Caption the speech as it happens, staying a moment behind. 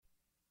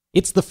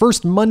It's the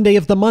first Monday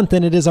of the month,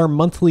 and it is our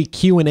monthly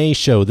Q&A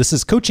show. This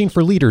is Coaching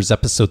for Leaders,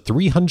 episode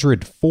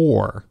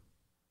 304.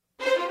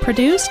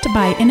 Produced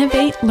by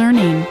Innovate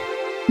Learning,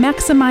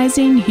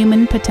 maximizing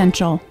human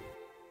potential.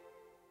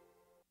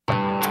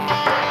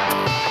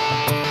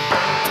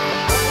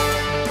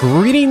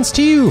 Greetings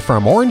to you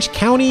from Orange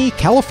County,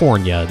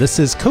 California. This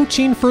is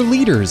Coaching for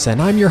Leaders,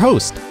 and I'm your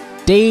host,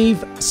 Dave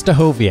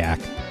Stachowiak.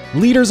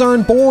 Leaders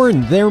aren't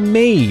born, they're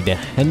made,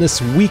 and this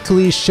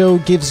weekly show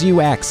gives you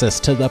access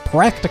to the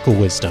practical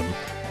wisdom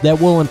that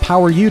will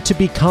empower you to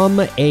become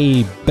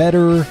a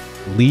better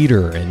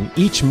leader. And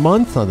each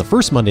month, on the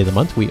first Monday of the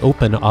month, we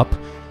open up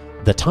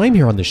the time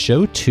here on the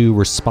show to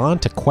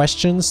respond to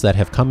questions that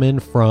have come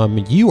in from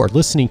you, our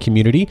listening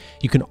community.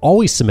 You can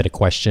always submit a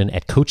question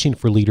at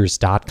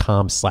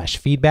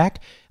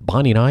coachingforleaders.com/feedback.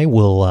 Bonnie and I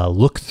will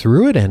look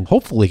through it and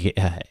hopefully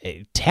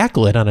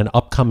tackle it on an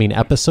upcoming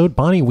episode.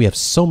 Bonnie, we have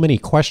so many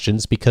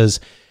questions because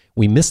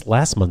we missed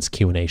last month's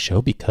Q&A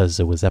show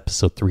because it was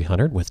episode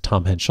 300 with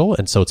Tom Henschel.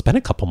 And so it's been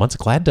a couple months.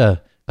 Glad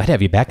to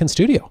have you back in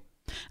studio.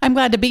 I'm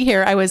glad to be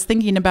here. I was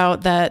thinking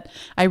about that.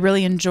 I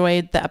really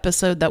enjoyed the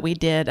episode that we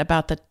did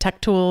about the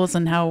tech tools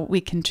and how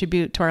we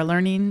contribute to our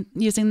learning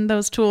using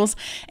those tools.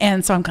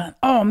 And so I'm kind of,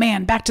 oh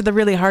man, back to the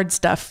really hard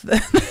stuff.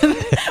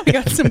 We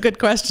got some good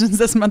questions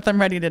this month.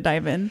 I'm ready to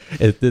dive in.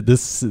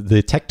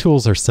 The tech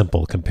tools are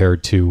simple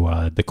compared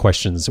to the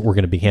questions we're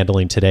going to be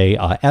handling today.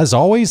 As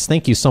always,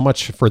 thank you so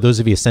much for those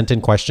of you who sent in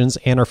questions.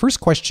 And our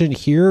first question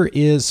here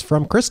is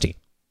from Christy.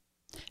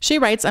 She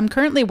writes, I'm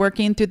currently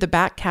working through the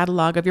back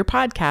catalog of your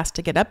podcast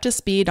to get up to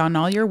speed on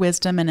all your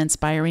wisdom and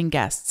inspiring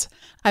guests.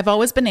 I've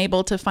always been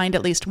able to find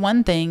at least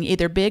one thing,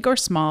 either big or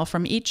small,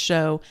 from each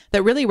show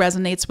that really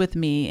resonates with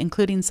me,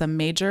 including some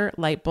major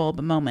light bulb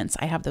moments.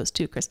 I have those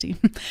too, Christy.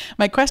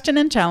 My question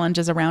and challenge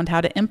is around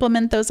how to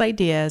implement those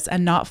ideas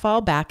and not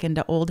fall back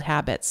into old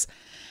habits.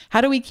 How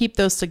do we keep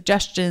those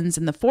suggestions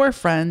in the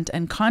forefront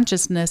and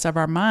consciousness of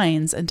our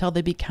minds until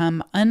they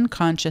become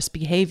unconscious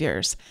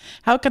behaviors?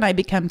 How can I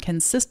become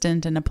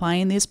consistent in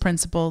applying these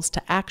principles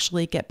to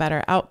actually get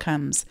better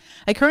outcomes?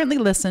 I currently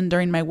listen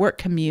during my work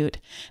commute,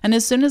 and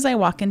as soon as I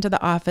walk into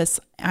the office,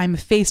 I'm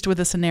faced with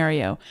a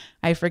scenario.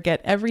 I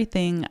forget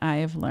everything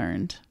I've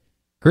learned.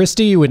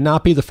 Christy, you would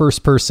not be the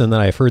first person that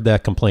I've heard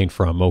that complaint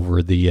from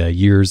over the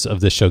years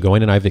of this show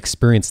going, and I've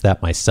experienced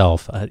that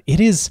myself.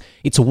 It's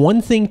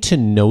one thing to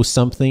know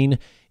something.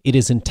 It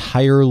is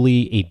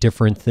entirely a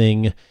different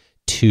thing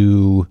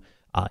to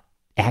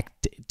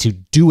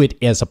do it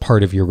as a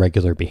part of your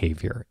regular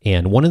behavior.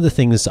 And one of the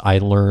things I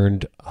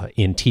learned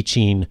in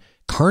teaching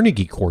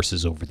Carnegie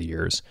courses over the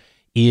years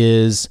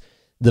is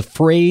the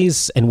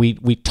phrase, and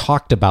we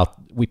talked about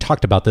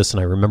this, and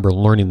I remember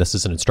learning this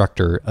as an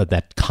instructor,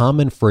 that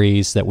common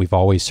phrase that we've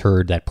always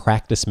heard, that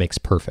practice makes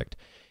perfect.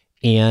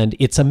 And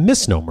it's a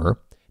misnomer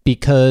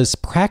because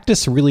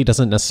practice really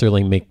doesn't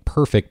necessarily make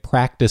perfect.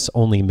 Practice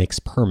only makes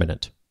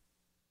permanent.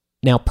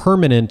 Now,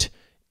 permanent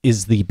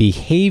is the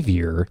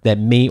behavior that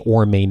may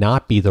or may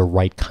not be the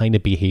right kind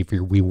of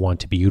behavior we want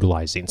to be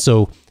utilizing.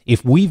 So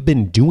if we've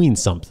been doing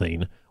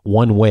something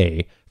one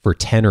way for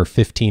 10 or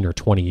 15 or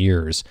 20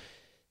 years,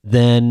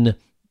 then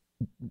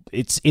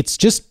it's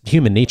just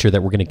human nature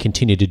that we're going to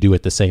continue to do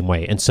it the same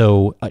way. And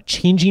so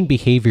changing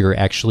behavior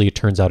actually, it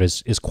turns out,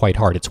 is quite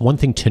hard. It's one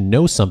thing to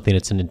know something.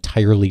 It's an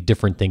entirely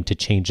different thing to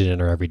change it in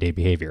our everyday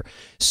behavior.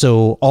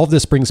 So all of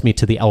this brings me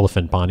to the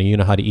elephant, Bonnie. You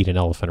know how to eat an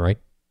elephant, right?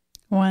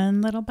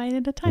 One little bite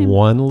at a time.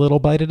 One little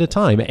bite at a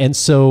time. And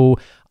so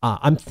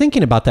I'm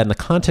thinking about that in the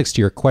context of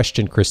your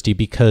question, Christy,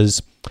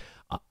 because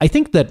I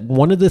think that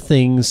one of the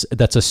things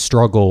that's a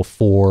struggle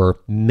for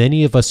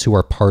many of us who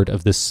are part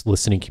of this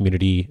listening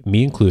community,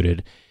 me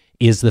included,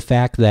 is the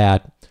fact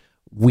that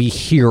we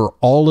hear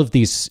all of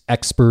these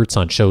experts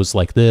on shows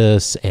like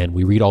this, and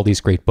we read all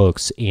these great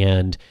books,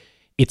 and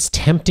it's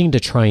tempting to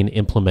try and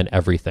implement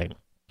everything.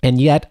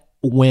 And yet,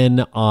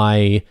 when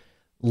I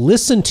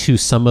listen to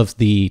some of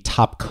the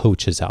top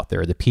coaches out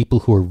there, the people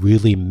who are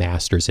really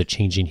masters at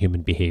changing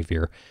human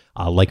behavior,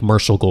 like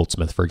Marshall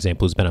Goldsmith, for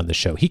example, who's been on the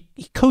show. He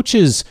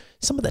coaches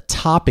some of the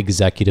top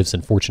executives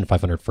in Fortune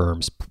 500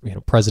 firms,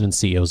 presidents,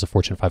 CEOs of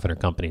Fortune 500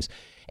 companies.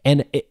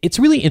 And it's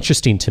really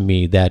interesting to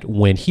me that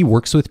when he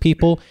works with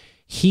people,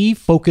 he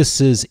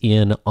focuses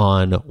in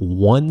on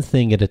one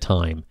thing at a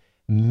time,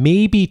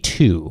 maybe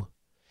two,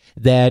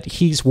 that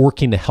he's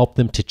working to help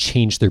them to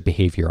change their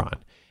behavior on.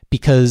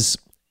 Because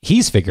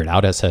he's figured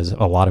out, as has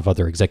a lot of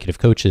other executive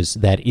coaches,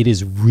 that it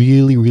is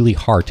really, really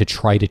hard to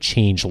try to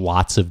change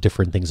lots of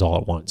different things all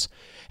at once.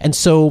 And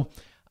so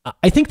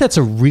I think that's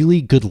a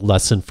really good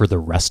lesson for the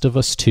rest of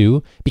us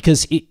too,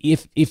 because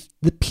if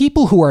the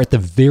people who are at the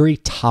very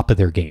top of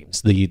their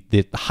games, the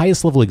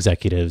highest level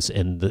executives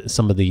and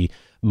some of the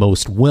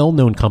most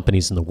well-known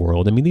companies in the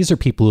world, I mean, these are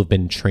people who have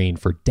been trained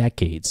for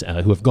decades,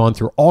 who have gone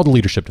through all the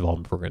leadership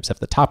development programs, have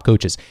the top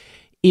coaches.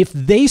 if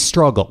they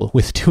struggle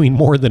with doing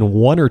more than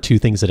one or two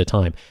things at a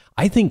time,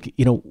 I think,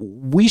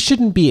 we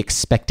shouldn't be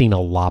expecting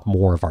a lot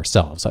more of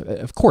ourselves.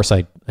 Of course,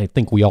 I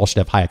think we all should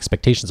have high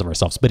expectations of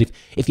ourselves. But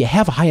if you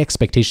have high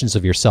expectations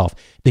of yourself,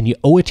 then you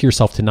owe it to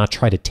yourself to not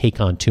try to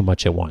take on too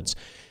much at once.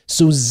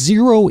 So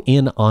zero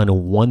in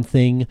on one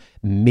thing,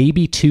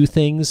 maybe two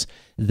things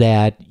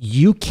that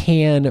you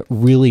can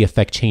really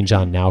affect change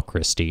on now,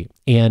 Christy.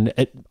 And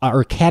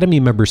our Academy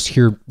members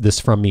hear this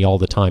from me all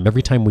the time.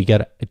 Every time we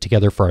get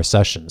together for our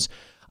sessions,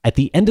 at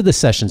the end of the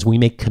sessions, we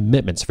make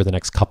commitments for the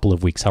next couple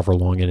of weeks, however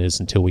long it is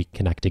until we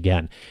connect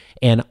again.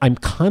 And I'm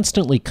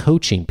constantly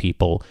coaching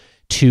people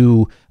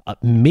to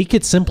make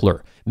it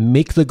simpler,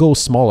 make the goal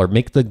smaller,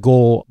 make the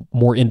goal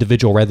more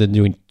individual rather than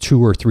doing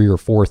 2 or 3 or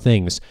 4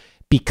 things,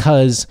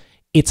 because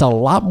it's a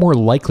lot more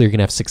likely you're going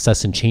to have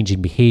success in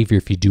changing behavior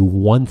if you do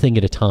one thing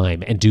at a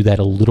time and do that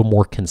a little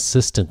more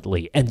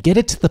consistently and get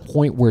it to the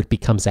point where it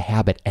becomes a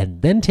habit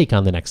and then take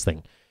on the next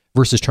thing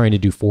versus trying to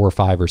do 4 or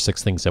 5 or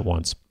 6 things at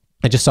once.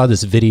 I just saw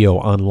this video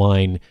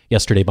online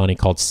yesterday, Bonnie,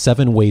 called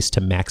 7 Ways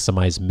to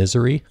Maximize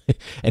Misery.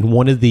 And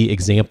one of the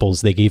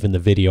examples they gave in the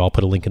video, I'll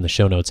put a link in the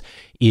show notes,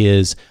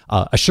 is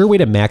a sure way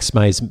to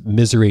maximize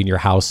misery in your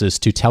house is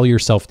to tell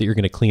yourself that you're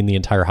going to clean the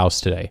entire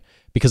house today.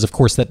 Because, of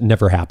course, that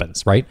never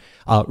happens, right?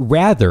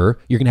 Rather,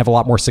 you're going to have a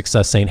lot more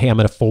success saying, hey, I'm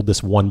going to fold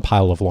this one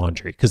pile of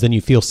laundry, because then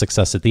you feel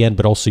success at the end,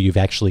 but also you've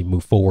actually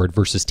moved forward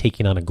versus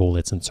taking on a goal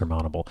that's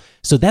insurmountable.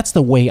 So that's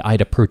the way I'd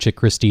approach it,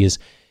 Christy, is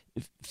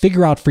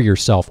figure out for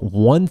yourself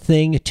 1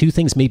 thing, 2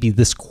 things, maybe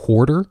this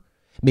quarter,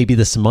 maybe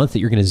this month that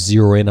you're going to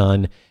zero in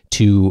on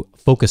to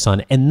focus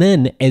on. And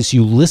then as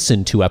you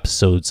listen to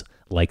episodes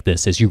like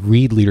this, as you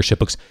read leadership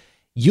books,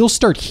 you'll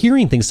start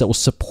hearing things that will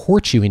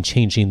support you in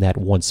changing that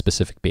one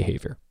specific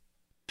behavior.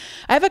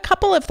 I have a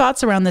couple of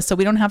thoughts around this so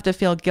we don't have to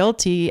feel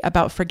guilty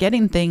about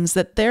forgetting things,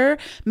 that there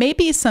may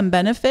be some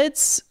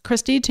benefits,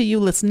 Christy, to you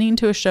listening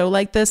to a show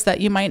like this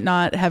that you might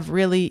not have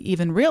really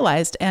even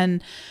realized.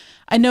 And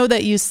I know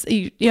that you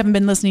haven't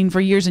been listening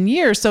for years and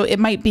years, so it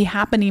might be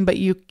happening, but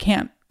you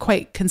can't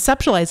quite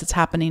conceptualize it's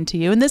happening to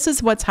you. And this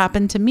is what's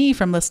happened to me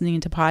from listening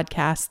to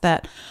podcasts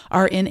that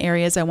are in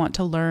areas I want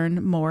to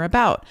learn more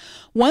about.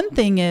 One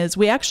thing is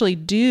we actually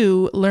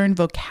do learn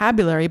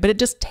vocabulary, but it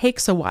just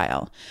takes a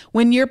while.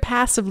 When you're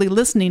passively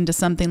listening to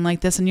something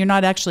like this and you're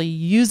not actually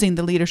using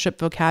the leadership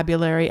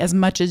vocabulary as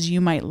much as you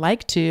might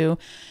like to,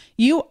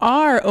 you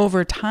are,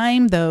 over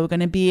time, though, going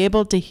to be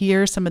able to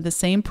hear some of the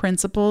same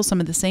principles, some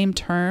of the same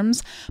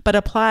terms, but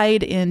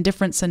applied in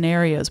different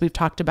scenarios. We've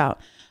talked about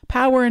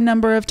power a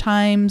number of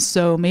times,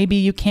 so maybe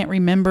you can't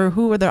remember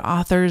who were the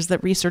authors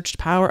that researched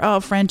power. Oh,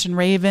 French and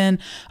Raven.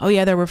 Oh,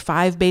 yeah, there were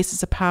 5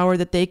 bases of power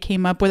that they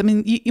came up with. I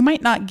mean, you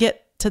might not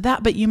get to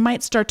that, but you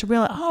might start to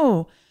realize,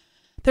 oh,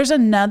 there's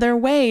another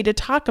way to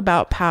talk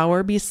about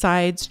power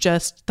besides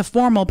just the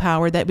formal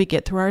power that we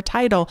get through our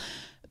title,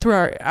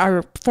 through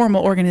our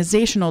formal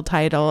organizational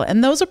title.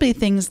 And those will be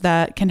things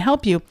that can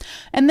help you.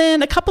 And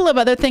then a couple of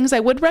other things, I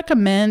would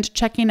recommend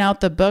checking out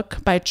the book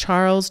by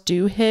Charles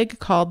Duhigg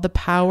called The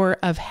Power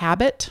of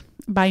Habit.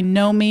 By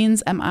no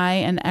means am I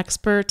an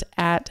expert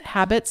at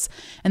habits,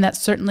 and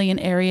that's certainly an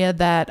area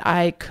that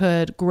I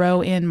could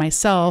grow in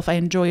myself. I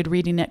enjoyed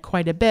reading it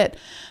quite a bit.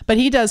 But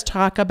he does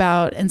talk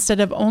about,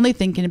 instead of only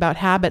thinking about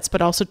habits,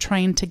 but also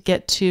trying to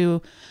get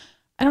to,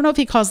 I don't know if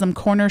he calls them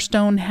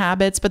cornerstone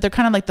habits, but they're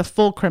kind of like the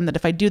fulcrum, that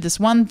if I do this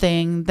one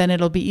thing, then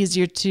it'll be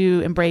easier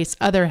to embrace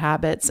other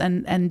habits,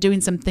 and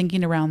doing some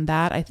thinking around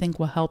that, I think,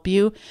 will help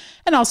you.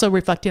 And also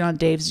reflecting on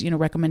Dave's,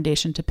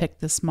 recommendation to pick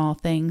the small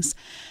things.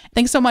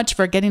 Thanks so much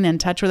for getting in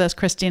touch with us,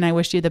 Christy, and I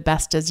wish you the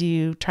best as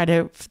you try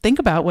to think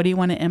about what do you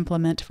want to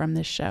implement from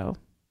this show.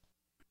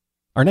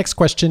 Our next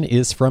question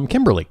is from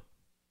Kimberly.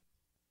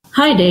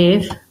 Hi,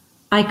 Dave.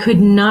 I could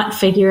not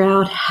figure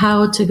out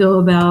how to go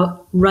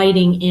about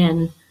writing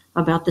in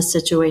about the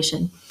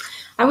situation.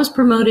 I was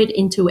promoted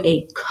into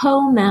a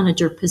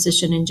co-manager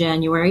position in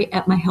January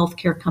at my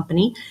healthcare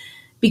company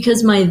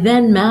because my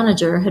then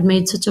manager had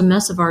made such a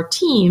mess of our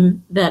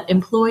team that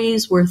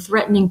employees were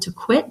threatening to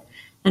quit,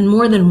 and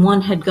more than one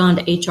had gone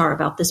to HR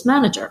about this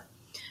manager.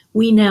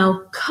 We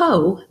now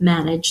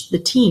co-manage the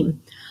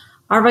team.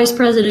 Our vice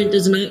president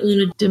does not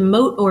want to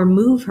demote or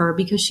move her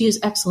because she is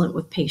excellent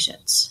with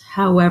patients.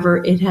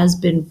 However, it has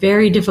been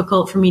very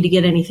difficult for me to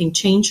get anything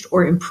changed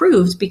or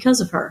improved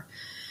because of her.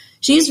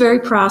 She's very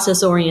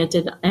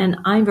process-oriented, and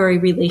I'm very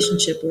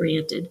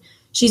relationship-oriented.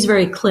 She's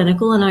very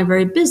clinical, and I'm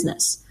very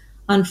business.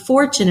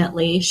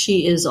 Unfortunately,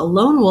 she is a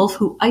lone wolf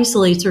who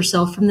isolates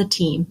herself from the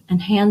team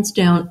and hands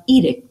down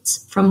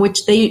edicts from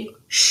which they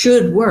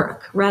should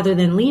work rather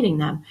than leading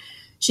them.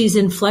 She's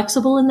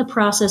inflexible in the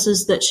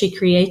processes that she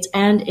creates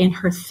and in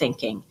her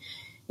thinking.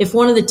 If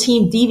one of the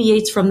team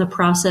deviates from the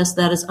process,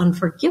 that is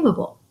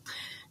unforgivable.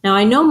 Now,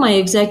 I know my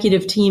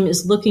executive team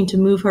is looking to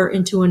move her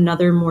into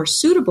another more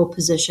suitable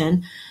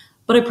position,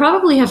 but I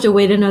probably have to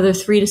wait another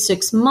 3 to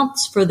 6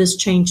 months for this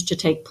change to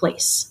take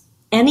place.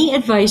 Any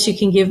advice you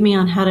can give me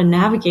on how to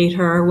navigate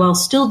her while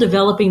still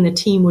developing the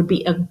team would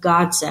be a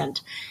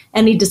godsend.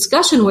 Any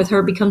discussion with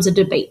her becomes a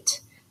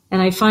debate.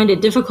 And I find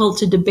it difficult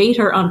to debate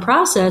her on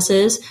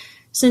processes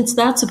since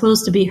that's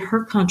supposed to be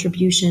her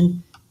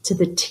contribution to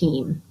the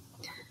team.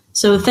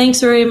 So thanks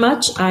very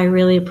much. I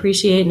really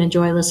appreciate and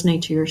enjoy listening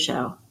to your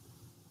show.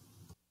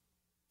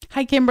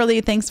 Hi,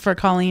 Kimberly. Thanks for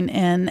calling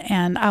in.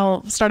 And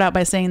I'll start out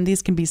by saying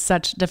these can be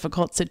such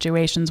difficult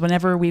situations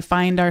whenever we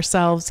find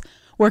ourselves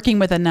working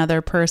with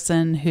another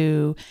person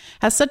who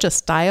has such a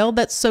style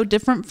that's so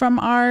different from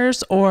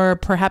ours, or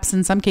perhaps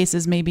in some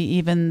cases, maybe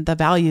even the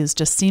values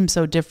just seem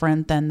so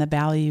different than the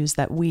values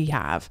that we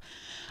have.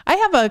 I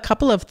have a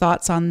couple of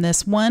thoughts on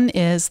this. One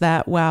is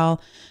that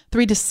while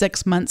 3 to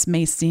 6 months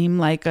may seem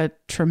like a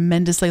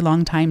tremendously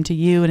long time to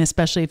you, and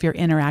especially if you're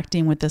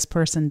interacting with this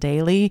person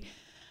daily,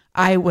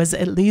 I was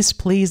at least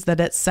pleased that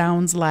it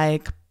sounds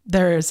like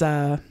there's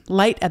a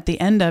light at the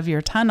end of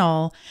your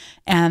tunnel,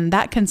 and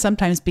that can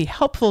sometimes be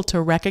helpful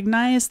to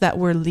recognize that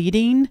we're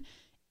leading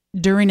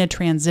during a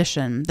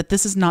transition, that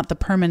this is not the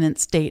permanent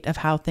state of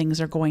how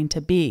things are going to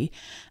be.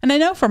 And I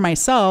know for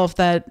myself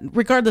that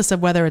regardless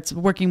of whether it's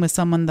working with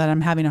someone that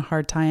I'm having a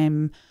hard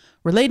time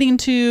relating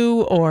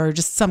to or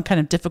just some kind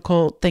of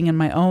difficult thing in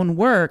my own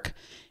work,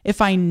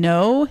 if I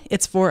know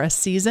it's for a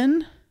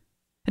season,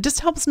 it just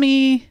helps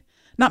me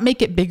not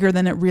make it bigger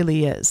than it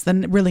really is,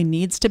 than it really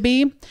needs to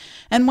be.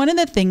 And one of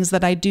the things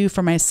that I do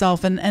for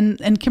myself,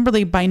 and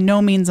Kimberly, by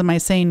no means am I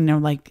saying,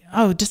 like,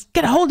 oh, just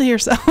get a hold of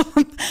yourself.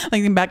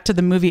 Like back to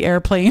the movie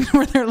Airplane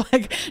where they're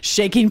like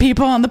shaking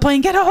people on the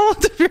plane, get a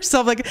hold of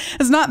yourself. Like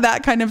it's not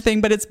that kind of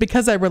thing, but it's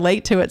because I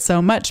relate to it so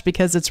much,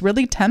 because it's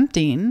really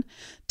tempting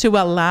to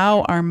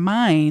allow our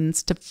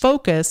minds to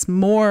focus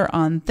more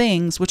on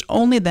things, which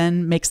only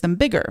then makes them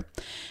bigger.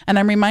 And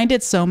I'm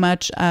reminded so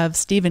much of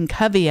Stephen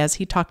Covey as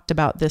he talked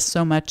about this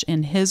so much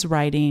in his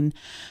writing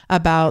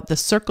about the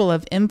circle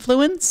of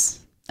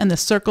influence and the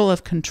circle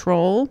of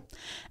control,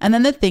 and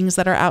then the things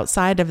that are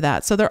outside of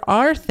that. So there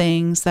are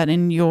things that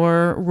in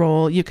your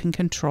role you can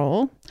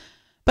control,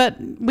 but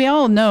we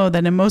all know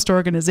that in most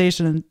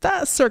organizations,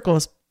 that circle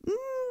is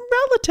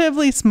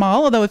relatively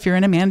small, although if you're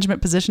in a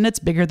management position, it's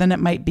bigger than it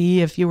might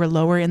be if you were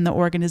lower in the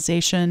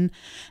organization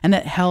and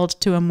it held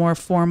to a more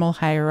formal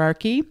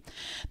hierarchy.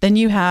 Then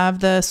you have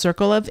the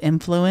circle of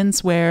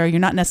influence where you're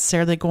not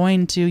necessarily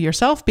going to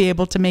yourself be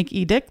able to make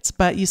edicts,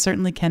 but you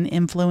certainly can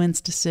influence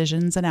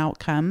decisions and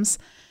outcomes.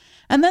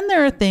 And then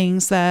there are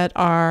things that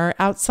are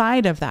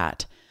outside of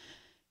that.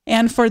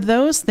 And for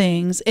those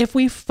things, if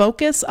we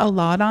focus a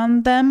lot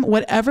on them,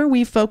 whatever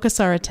we focus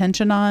our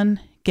attention on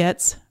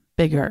gets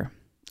bigger.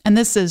 And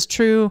this is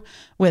true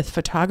with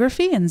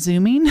photography and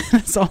zooming.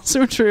 It's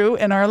also true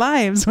in our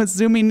lives with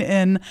zooming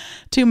in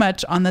too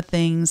much on the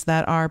things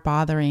that are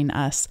bothering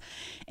us.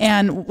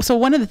 And so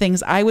one of the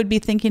things I would be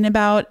thinking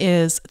about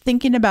is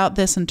thinking about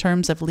this in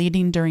terms of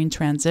leading during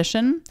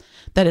transition,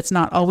 that it's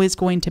not always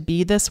going to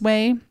be this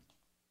way.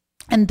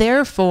 And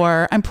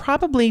therefore, I'm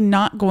probably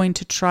not going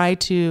to try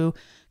to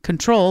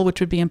control,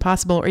 which would be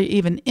impossible, or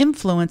even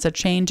influence a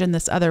change in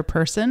this other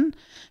person.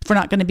 If we're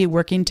not going to be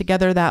working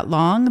together that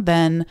long,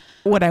 then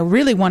what I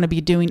really want to be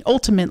doing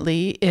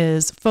ultimately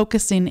is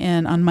focusing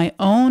in on my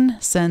own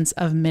sense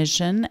of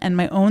mission and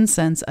my own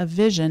sense of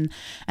vision,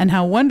 and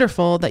how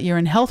wonderful that you're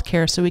in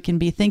healthcare so we can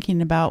be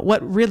thinking about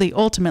what really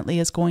ultimately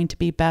is going to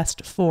be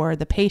best for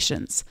the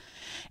patients.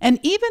 And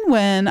even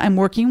when I'm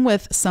working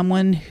with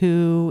someone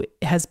who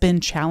has been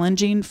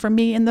challenging for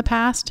me in the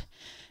past,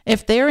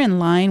 if they're in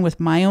line with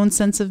my own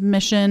sense of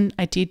mission,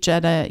 I teach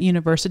at a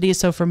university.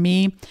 So for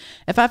me,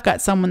 if I've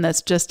got someone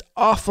that's just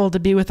awful to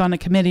be with on a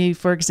committee,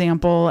 for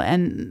example,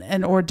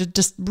 and or to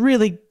just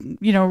really,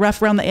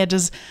 rough around the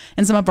edges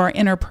in some of our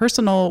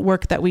interpersonal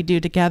work that we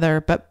do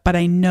together, but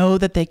I know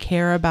that they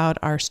care about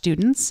our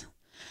students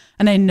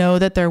and I know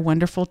that they're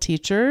wonderful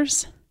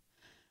teachers,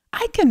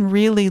 I can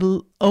really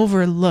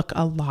overlook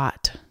a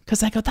lot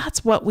because I go,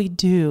 that's what we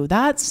do.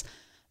 That's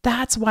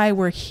why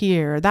we're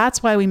here.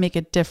 That's why we make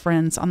a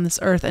difference on this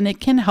earth. And it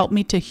can help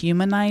me to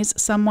humanize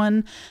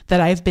someone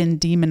that I've been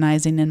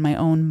demonizing in my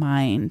own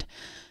mind.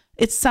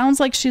 It sounds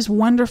like she's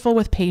wonderful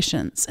with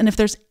patients. And if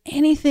there's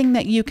anything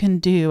that you can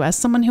do as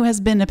someone who has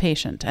been a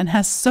patient and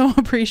has so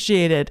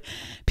appreciated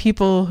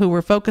people who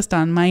were focused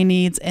on my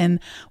needs and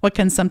what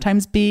can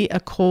sometimes be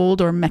a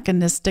cold or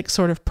mechanistic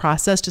sort of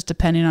process, just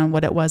depending on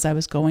what it was I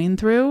was going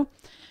through,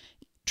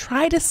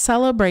 try to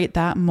celebrate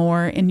that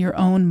more in your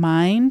own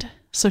mind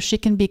so she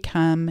can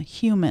become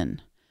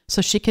human.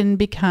 So she can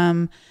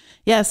become,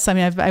 yes, I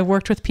mean, I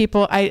worked with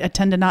people. I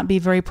tend to not be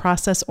very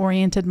process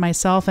oriented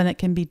myself, and it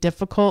can be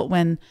difficult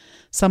when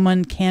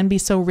someone can be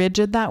so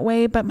rigid that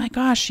way. But my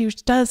gosh, she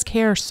does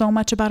care so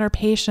much about her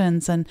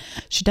patients and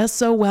she does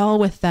so well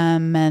with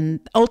them. And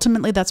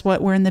ultimately, that's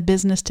what we're in the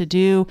business to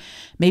do.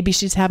 Maybe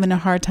she's having a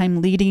hard time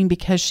leading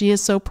because she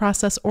is so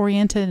process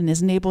oriented and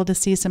isn't able to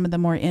see some of the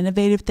more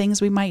innovative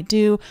things we might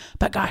do.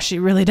 But gosh, she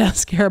really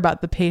does care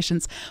about the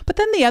patients. But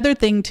then the other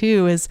thing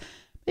too is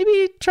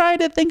maybe try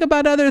to think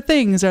about other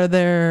things. Are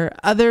there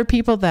other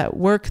people that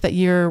work that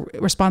you're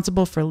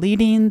responsible for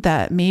leading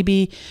that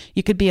maybe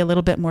you could be a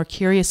little bit more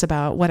curious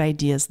about what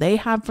ideas they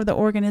have for the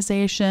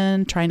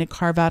organization, trying to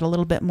carve out a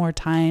little bit more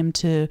time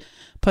to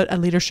put a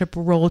leadership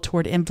role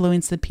toward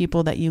influence the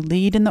people that you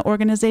lead in the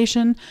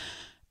organization?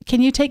 Can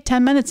you take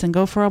 10 minutes and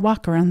go for a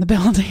walk around the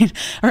building,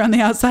 around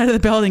the outside of the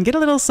building, get a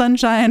little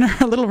sunshine or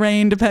a little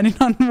rain, depending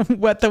on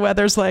what the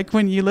weather's like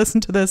when you listen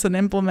to this and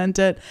implement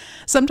it?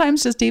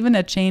 Sometimes just even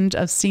a change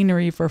of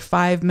scenery for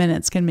 5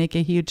 minutes can make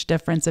a huge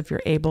difference if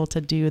you're able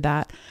to do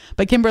that.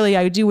 But Kimberly,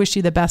 I do wish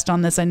you the best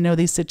on this. I know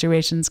these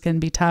situations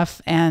can be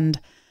tough, and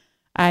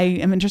I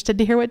am interested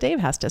to hear what Dave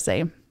has to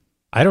say.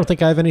 I don't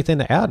think I have anything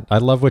to add. I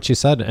love what you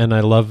said, and I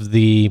love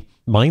the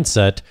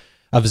mindset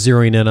of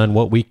zeroing in on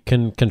what we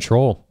can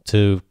control,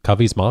 to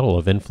Covey's model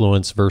of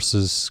influence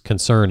versus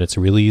concern. It's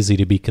really easy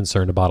to be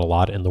concerned about a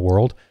lot in the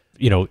world.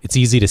 It's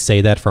easy to say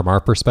that from our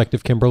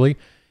perspective, Kimberly.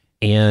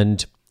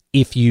 And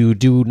if you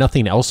do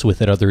nothing else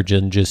with it other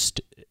than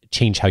just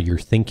change how you're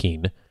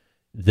thinking,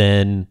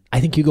 then I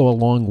think you go a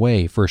long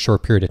way for a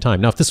short period of time.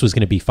 Now, if this was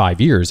going to be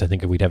 5 years, I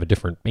think we'd have a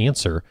different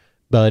answer.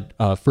 But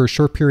for a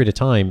short period of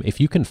time, if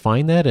you can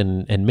find that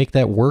and make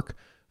that work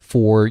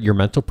for your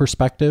mental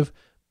perspective,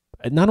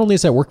 not only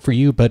does that work for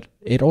you, but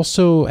it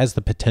also has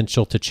the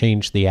potential to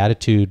change the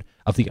attitude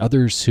of the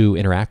others who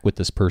interact with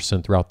this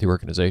person throughout the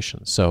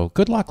organization. So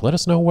good luck. Let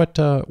us know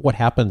what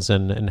happens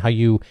and how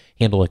you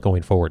handle it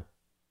going forward.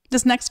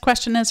 This next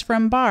question is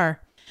from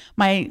Bar.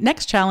 My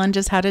next challenge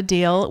is how to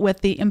deal with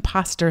the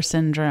imposter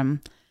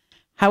syndrome.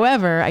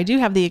 However, I do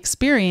have the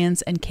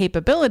experience and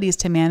capabilities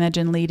to manage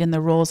and lead in the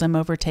roles I'm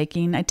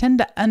overtaking. I tend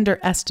to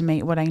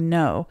underestimate what I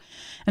know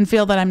and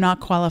feel that I'm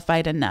not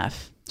qualified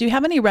enough. Do you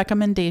have any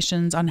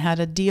recommendations on how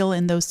to deal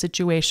in those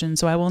situations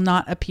so I will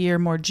not appear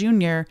more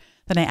junior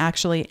than I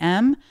actually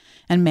am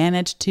and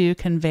manage to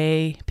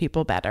convey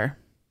people better?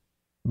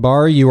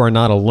 Bar, you are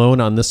not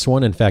alone on this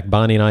one. In fact,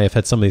 Bonnie and I have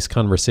had some of these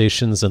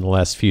conversations in the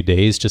last few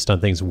days just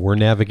on things we're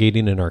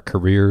navigating in our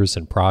careers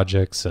and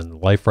projects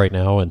and life right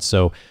now. And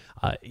so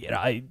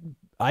I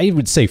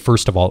would say,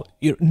 first of all,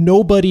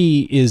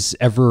 nobody is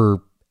ever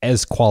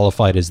as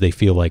qualified as they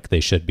feel like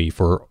they should be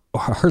for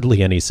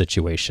hardly any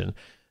situation.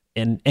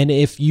 And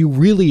if you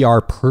really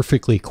are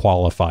perfectly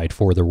qualified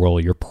for the role,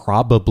 you're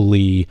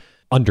probably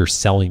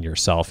underselling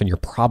yourself and you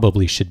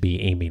probably should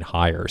be aiming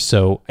higher.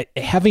 So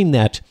having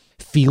that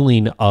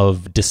feeling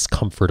of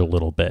discomfort a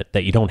little bit,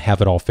 that you don't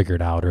have it all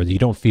figured out or that you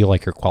don't feel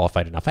like you're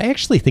qualified enough, I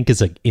actually think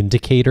is an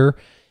indicator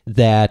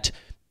that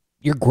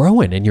you're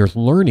growing and you're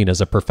learning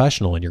as a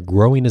professional and you're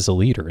growing as a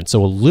leader. And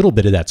so a little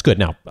bit of that's good.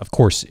 Now, of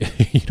course,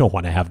 you don't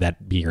want to have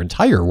that be your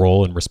entire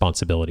role and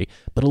responsibility,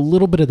 but a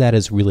little bit of that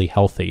is really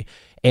healthy.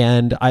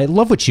 And I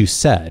love what you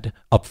said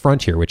up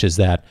front here, which is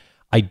that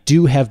I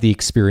do have the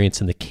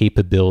experience and the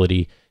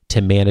capability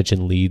to manage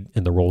and lead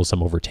in the roles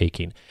I'm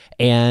overtaking.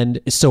 And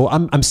so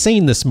I'm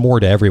saying this more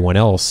to everyone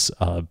else,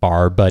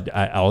 Bar, but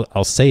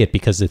I'll say it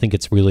because I think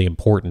it's really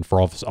important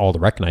for all to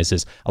recognize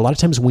is a lot of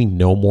times we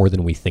know more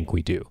than we think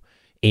we do.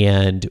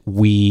 And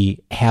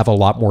we have a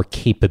lot more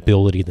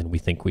capability than we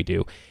think we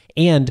do.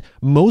 And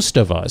most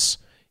of us,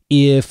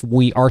 if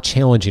we are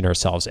challenging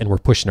ourselves and we're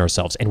pushing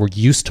ourselves and we're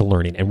used to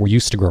learning and we're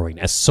used to growing,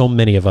 as so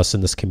many of us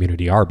in this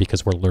community are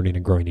because we're learning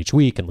and growing each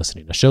week and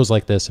listening to shows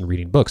like this and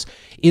reading books,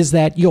 is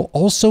that you'll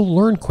also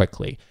learn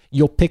quickly.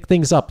 You'll pick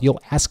things up.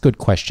 You'll ask good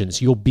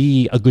questions. You'll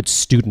be a good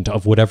student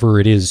of whatever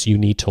it is you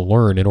need to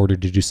learn in order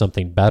to do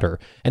something better.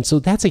 And so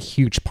that's a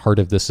huge part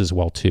of this as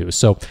well, too.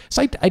 So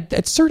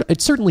I'd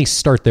certainly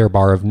start there,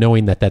 Bar, of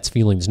knowing that that's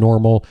feelings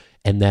normal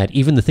and that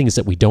even the things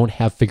that we don't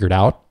have figured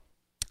out,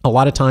 a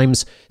lot of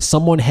times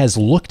someone has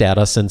looked at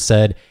us and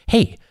said,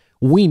 hey,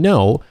 we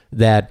know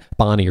that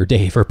Bonnie or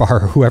Dave or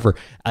Bar or whoever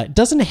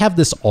doesn't have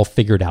this all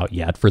figured out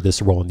yet for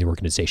this role in the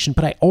organization,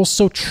 but I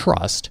also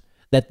trust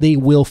that they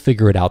will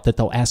figure it out, that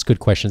they'll ask good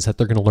questions, that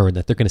they're going to learn,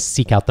 that they're going to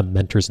seek out the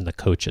mentors and the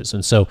coaches.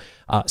 And so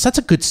that's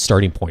a good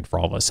starting point for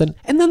all of us. And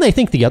then I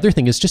think the other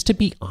thing is just to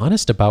be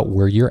honest about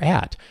where you're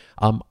at.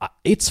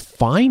 It's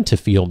fine to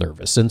feel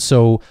nervous. And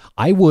so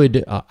I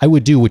would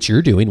do what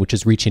you're doing, which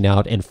is reaching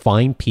out and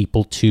find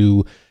people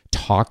to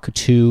talk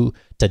to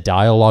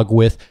dialogue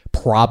with,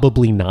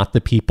 probably not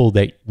the people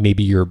that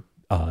maybe you're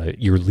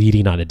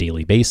leading on a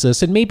daily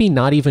basis, and maybe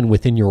not even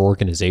within your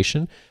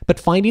organization, but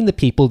finding the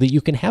people that you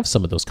can have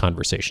some of those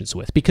conversations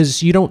with,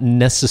 because you don't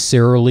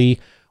necessarily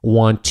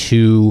want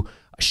to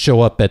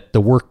show up at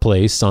the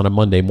workplace on a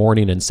Monday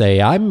morning and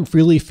say, I'm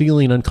really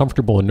feeling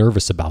uncomfortable and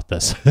nervous about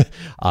this.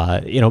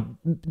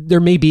 There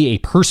may be a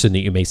person that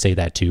you may say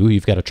that to, who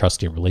you've got a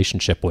trusting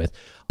relationship with,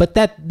 but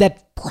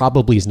that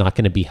probably is not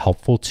going to be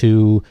helpful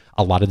to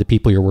a lot of the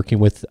people you're working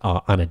with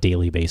on a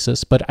daily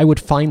basis. But I would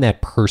find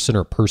that person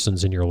or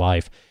persons in your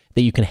life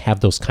that you can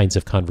have those kinds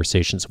of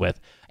conversations with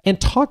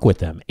and talk with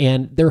them.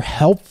 And they're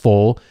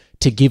helpful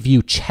to give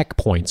you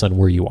checkpoints on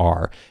where you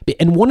are.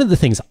 And one of the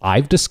things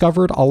I've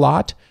discovered a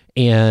lot,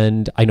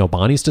 and I know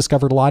Bonnie's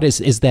discovered a lot,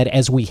 is that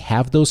as we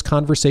have those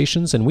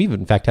conversations, and we've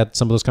in fact had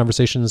some of those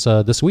conversations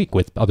this week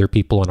with other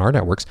people in our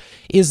networks,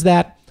 is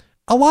that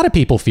a lot of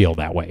people feel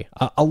that way.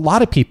 A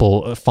lot of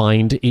people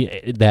find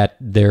that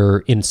they're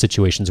in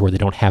situations where they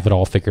don't have it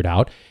all figured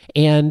out,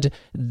 and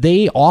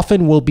they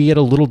often will be at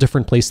a little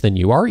different place than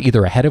you are,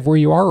 either ahead of where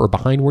you are or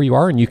behind where you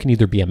are, and you can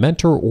either be a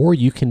mentor or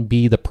you can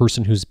be the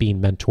person who's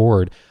being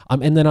mentored.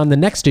 And then on the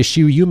next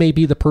issue, you may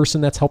be the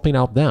person that's helping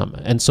out them.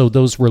 And so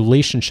those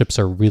relationships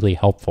are really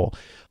helpful.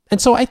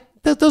 And so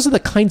those are the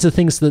kinds of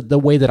things the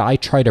way that I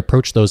try to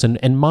approach those.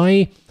 And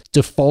my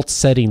default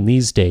setting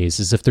these days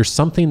is if there's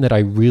something that I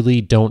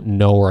really don't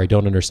know or I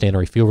don't understand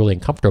or I feel really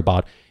uncomfortable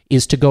about,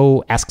 is to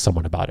go ask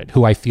someone about it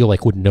who I feel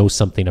like would know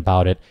something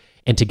about it,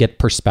 and to get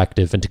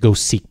perspective and to go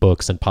seek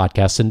books and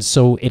podcasts. And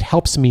so it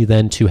helps me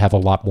then to have a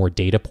lot more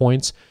data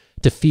points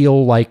to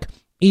feel like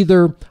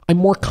either I'm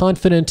more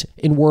confident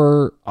in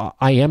where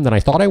I am than I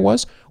thought I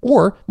was,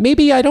 or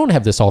maybe I don't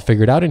have this all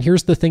figured out and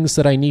here's the things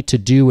that I need to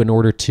do in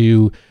order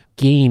to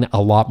gain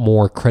a lot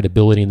more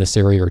credibility in this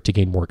area or to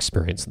gain more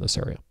experience in this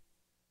area.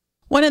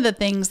 One of the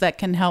things that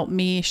can help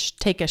me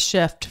take a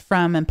shift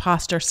from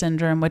imposter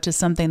syndrome, which is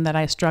something that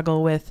I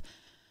struggle with,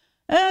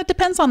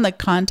 depends on the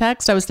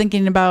context. I was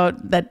thinking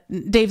about that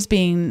Dave's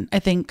being, I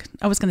think,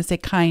 I was going to say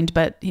kind,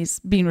 but he's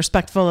being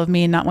respectful of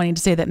me and not wanting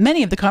to say that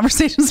many of the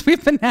conversations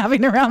we've been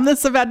having around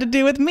this have had to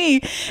do with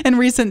me in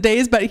recent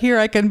days. But here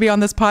I can be on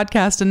this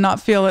podcast and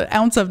not feel an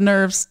ounce of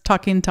nerves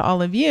talking to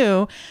all of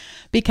you,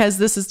 because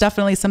this is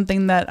definitely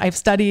something that I've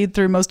studied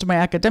through most of my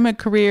academic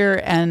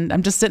career. And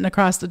I'm just sitting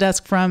across the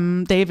desk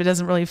from Dave. It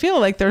doesn't really feel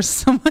like there's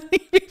so many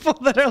people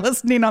that are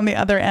listening on the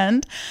other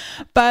end.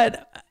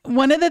 But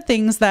one of the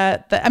things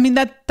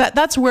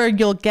that's where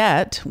you'll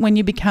get when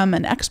you become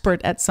an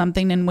expert at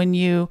something, and when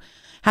you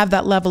have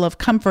that level of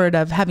comfort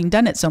of having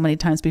done it so many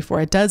times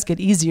before, it does get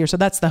easier. So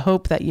that's the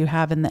hope that you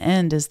have in the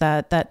end, is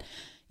that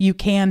you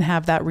can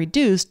have that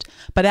reduced.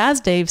 But as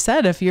Dave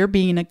said, if you're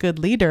being a good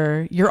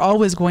leader, you're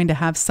always going to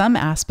have some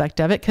aspect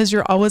of it, because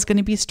you're always going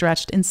to be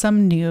stretched in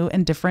some new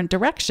and different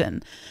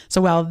direction.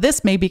 So while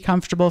this may be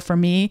comfortable for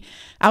me,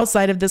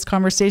 outside of this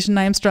conversation,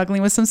 I am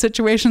struggling with some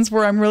situations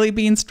where I'm really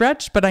being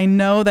stretched, but I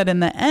know that in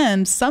the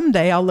end,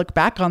 someday I'll look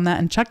back on that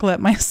and chuckle at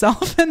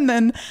myself. And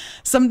then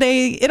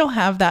someday it'll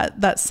have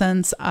that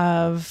sense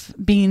of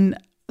being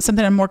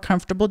something I'm more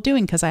comfortable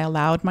doing, because I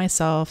allowed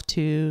myself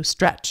to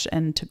stretch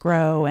and to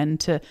grow and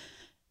to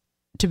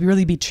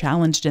really be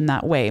challenged in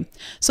that way.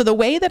 So the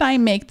way that I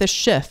make the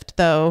shift,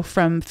 though,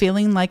 from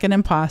feeling like an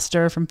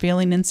imposter, from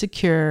feeling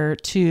insecure,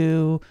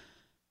 to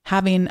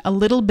having a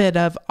little bit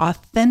of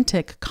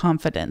authentic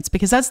confidence,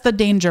 because that's the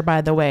danger,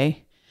 by the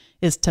way,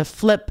 is to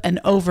flip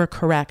and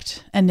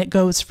overcorrect. And it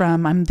goes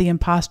from I'm the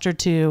imposter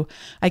to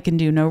I can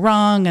do no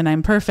wrong and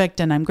I'm perfect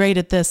and I'm great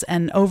at this,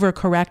 and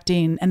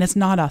overcorrecting, and it's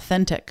not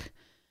authentic.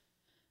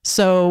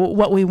 So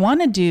what we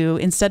want to do,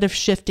 instead of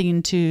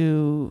shifting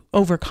to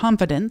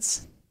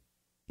overconfidence,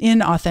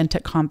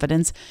 inauthentic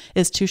confidence,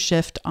 is to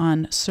shift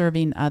on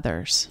serving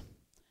others.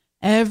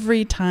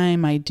 Every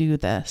time I do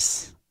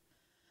this,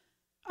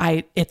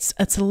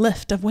 it's a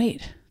lift of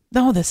weight.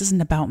 No, this isn't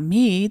about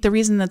me. The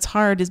reason that's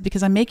hard is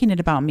because I'm making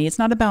it about me. It's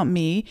not about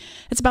me.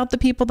 It's about the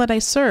people that I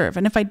serve.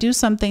 And if I do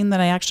something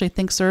that I actually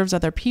think serves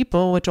other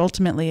people, which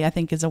ultimately I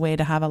think is a way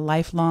to have a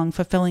lifelong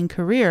fulfilling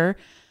career,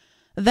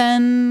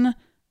 then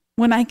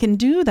when I can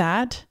do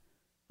that,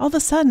 all of a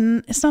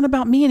sudden, it's not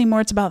about me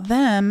anymore. It's about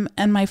them.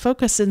 And my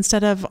focus,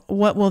 instead of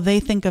what will they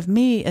think of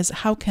me, is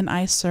how can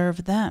I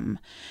serve them?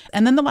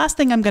 And then the last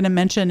thing I'm going to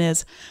mention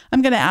is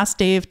I'm going to ask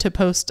Dave to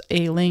post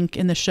a link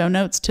in the show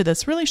notes to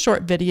this really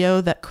short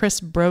video that Chris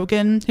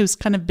Brogan, who's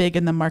kind of big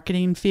in the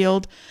marketing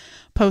field,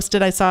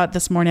 posted. I saw it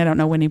this morning. I don't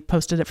know when he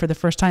posted it for the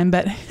first time,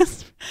 but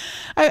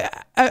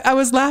I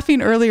was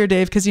laughing earlier,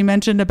 Dave, because you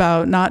mentioned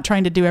about not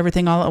trying to do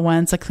everything all at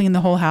once, like clean the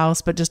whole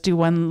house, but just do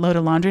one load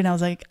of laundry. And I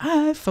was like,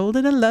 I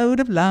folded a load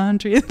of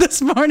laundry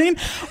this morning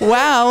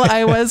while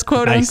I was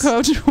quote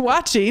unquote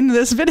watching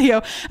this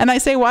video. And I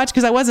say watch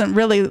because I wasn't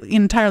really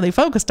entirely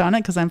focused on it,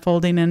 because I'm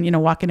folding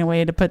and, walking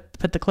away to put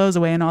the clothes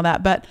away and all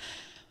that. But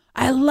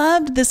I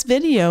loved this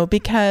video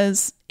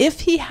because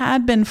if he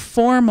had been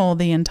formal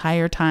the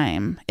entire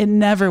time, it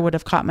never would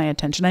have caught my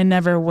attention. I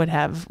never would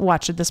have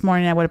watched it this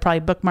morning. I would have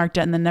probably bookmarked it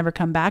and then never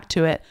come back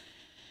to it.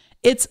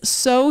 It's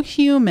so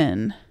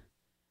human.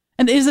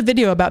 And it is a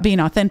video about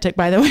being authentic,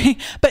 by the way,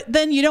 but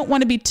then you don't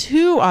want to be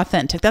too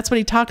authentic. That's what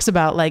he talks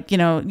about. Like, you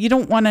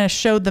don't want to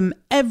show them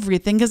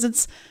everything,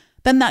 because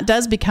then that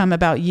does become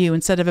about you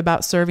instead of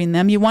about serving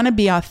them. You want to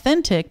be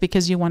authentic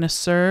because you want to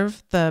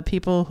serve the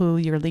people who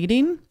you're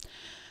leading.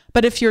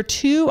 But if you're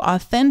too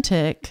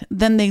authentic,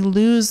 then they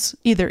lose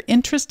either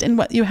interest in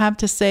what you have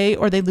to say,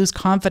 or they lose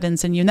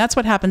confidence in you. And that's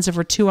what happens if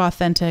we're too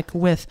authentic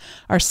with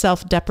our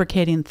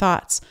self-deprecating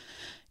thoughts.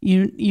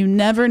 You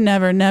never,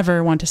 never,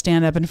 never want to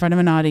stand up in front of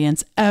an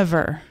audience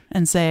ever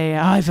and say,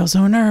 oh, I feel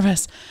so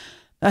nervous.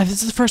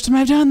 This is the first time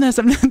I've done this.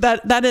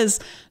 That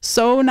is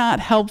so not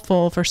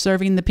helpful for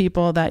serving the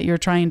people that you're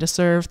trying to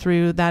serve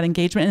through that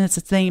engagement. And it's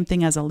the same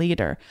thing as a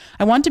leader.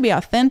 I want to be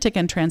authentic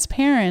and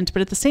transparent,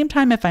 but at the same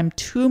time, if I'm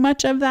too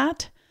much of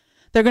that,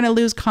 they're going to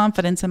lose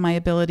confidence in my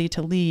ability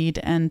to lead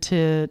and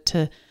to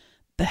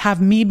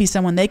have me be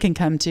someone they can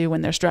come to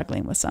when they're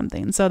struggling with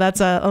something. So that's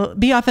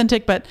be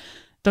authentic, but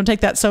don't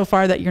take that so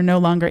far that you're no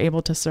longer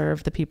able to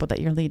serve the people that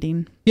you're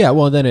leading. Yeah,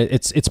 well, then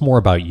it's more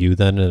about you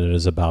then than it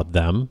is about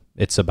them.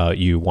 It's about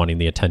you wanting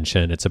the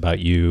attention. It's about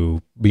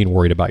you being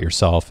worried about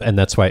yourself. And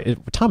that's why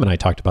Tom and I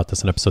talked about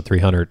this in episode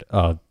 300,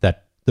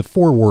 that the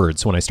 4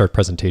 words when I start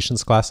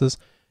presentations classes,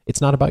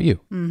 it's not about you.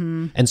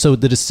 Mm-hmm. And so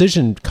the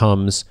decision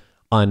comes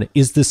on,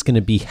 is this going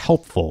to be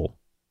helpful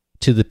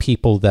to the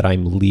people that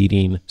I'm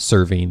leading,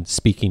 serving,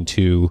 speaking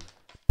to,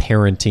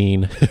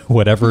 parenting,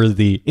 whatever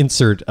the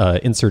insert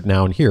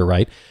noun here,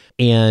 right?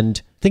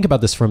 And think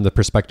about this from the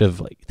perspective,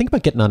 like, think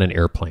about getting on an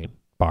airplane,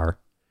 Bar.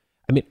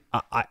 I mean,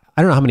 I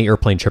don't know how many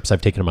airplane trips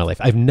I've taken in my life.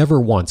 I've never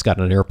once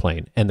gotten on an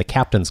airplane and the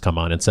captain's come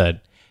on and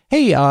said,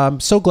 hey, I'm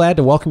so glad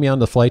to welcome you on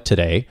the flight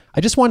today.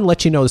 I just want to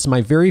let you know this is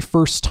my very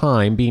first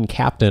time being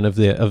captain of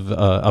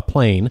a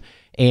plane,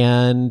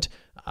 and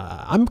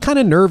I'm kind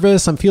of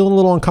nervous. I'm feeling a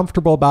little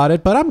uncomfortable about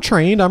it, but I'm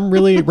trained. I'm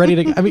really ready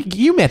to. I mean, can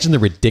you imagine the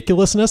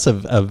ridiculousness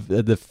of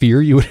the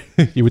fear you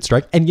would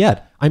strike? And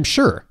yet, I'm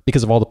sure,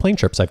 because of all the plane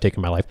trips I've taken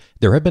in my life,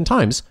 there have been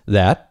times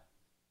that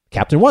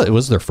it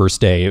was their first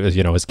day. It was,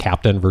 as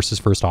captain versus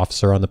first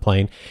officer on the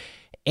plane,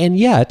 and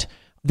yet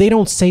they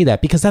don't say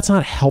that because that's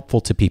not helpful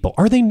to people.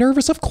 Are they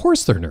nervous? Of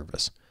course they're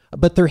nervous,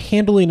 but they're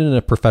handling it in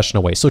a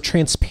professional way. So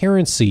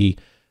transparency,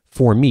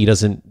 for me,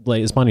 doesn't,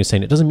 like as Bonnie was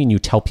saying, it doesn't mean you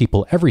tell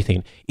people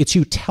everything. It's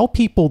you tell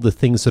people the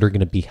things that are going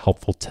to be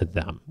helpful to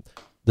them,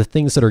 the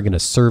things that are going to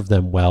serve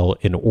them well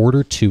in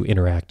order to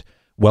interact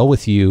well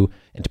with you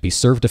and to be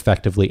served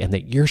effectively, and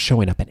that you're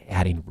showing up and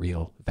adding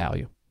real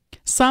value.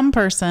 Some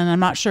person, I'm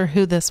not sure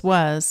who this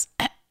was,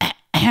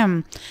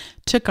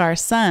 took our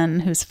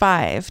son, who's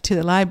 5, to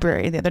the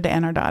library the other day,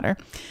 and our daughter,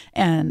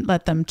 and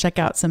let them check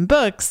out some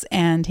books.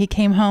 And he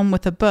came home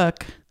with a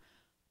book,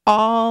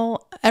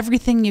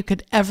 everything you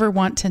could ever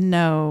want to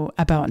know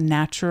about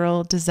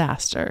natural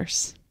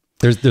disasters.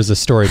 There's a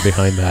story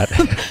behind that.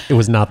 It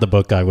was not the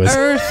book I was.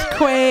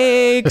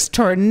 Earthquakes,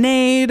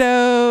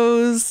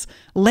 tornadoes,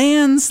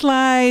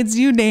 landslides,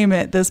 you name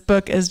it. This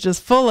book is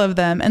just full of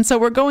them. And so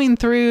we're going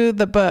through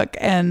the book,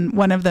 and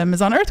one of them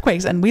is on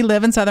earthquakes. And we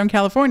live in Southern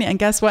California, and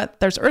guess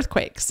what? There's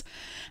earthquakes.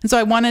 And so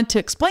I wanted to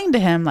explain to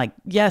him, like,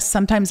 yes,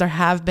 sometimes there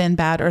have been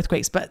bad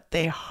earthquakes, but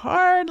they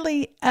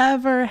hardly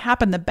ever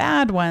happen, the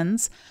bad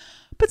ones.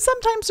 But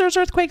sometimes there's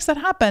earthquakes that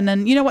happen.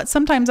 And you know what?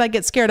 Sometimes I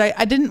get scared.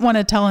 I didn't want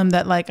to tell him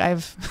that, like,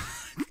 I've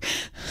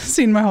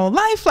seen my whole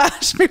life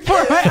flash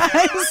before my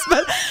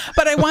eyes.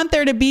 But I want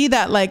there to be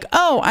that, like,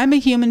 oh, I'm a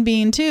human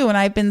being too, and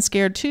I've been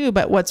scared too.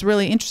 But what's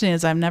really interesting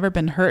is I've never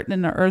been hurt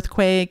in an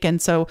earthquake.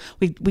 And so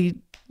we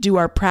do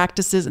our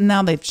practices, and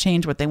now they've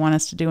changed what they want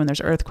us to do when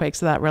there's earthquakes,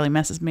 so that really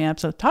messes me up.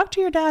 So talk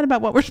to your dad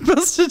about what we're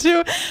supposed to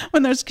do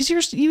when there's, because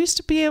they used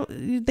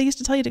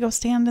to tell you to go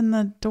stand in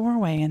the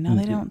doorway, and now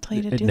they don't tell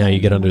you to do that. Now you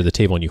get under the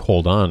table and you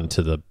hold on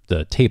to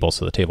the table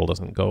so the table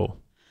doesn't go.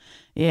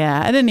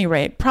 Yeah, at any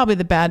rate, probably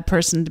the bad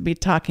person to be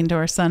talking to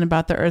our son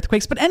about the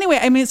earthquakes. But anyway,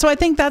 I mean, so I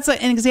think that's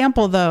an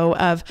example, though,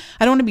 of,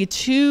 I don't want to be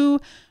too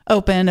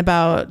open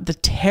about the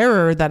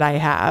terror that I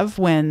have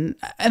and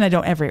I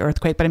don't every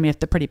earthquake, but I mean, if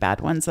the pretty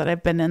bad ones that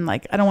I've been in,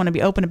 like, I don't want to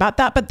be open about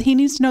that, but he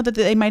needs to know that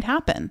they might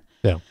happen.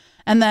 Yeah.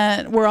 And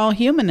that we're all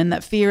human, and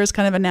that fear is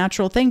kind of a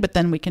natural thing, but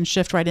then we can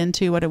shift right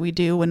into what do we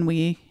do when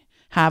we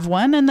have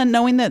one, and then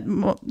knowing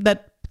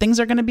that things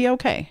are going to be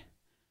okay.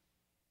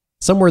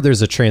 Somewhere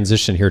there's a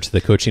transition here to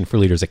the Coaching for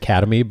Leaders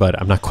Academy, but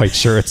I'm not quite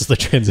sure it's the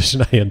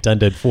transition I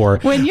intended for.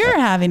 When you're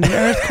having an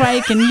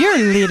earthquake in your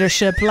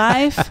leadership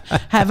life,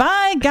 have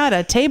I got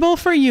a table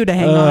for you to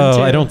hang on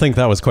to? I don't think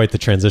that was quite the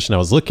transition I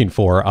was looking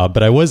for,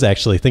 but I was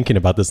actually thinking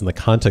about this in the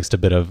context a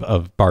bit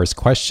of Bar's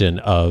question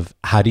of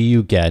how do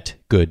you get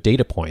good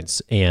data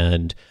points?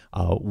 And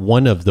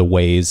one of the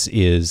ways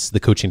is the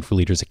Coaching for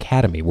Leaders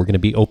Academy. We're going to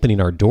be opening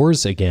our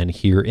doors again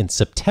here in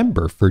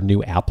September for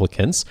new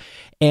applicants.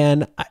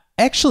 And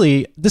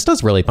actually, this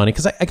does relate, Bonnie,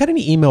 because I got an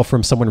email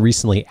from someone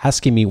recently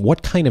asking me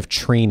what kind of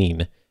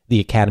training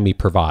the Academy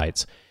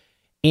provides.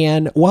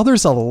 And while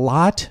there's a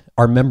lot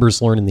our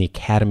members learn in the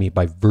Academy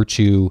by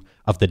virtue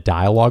of the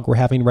dialogue we're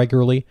having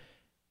regularly,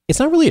 it's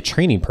not really a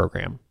training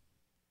program.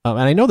 And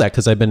I know that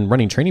because I've been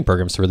running training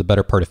programs for the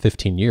better part of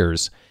 15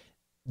 years.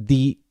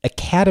 The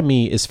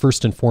Academy is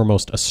first and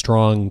foremost a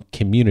strong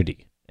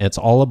community. And it's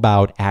all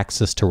about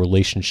access to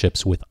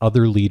relationships with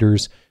other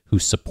leaders who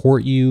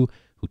support you,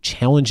 who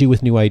challenge you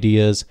with new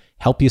ideas,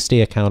 help you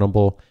stay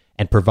accountable,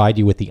 and provide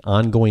you with the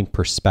ongoing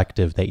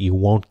perspective that you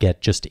won't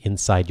get just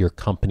inside your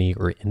company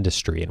or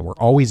industry. And we're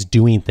always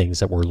doing things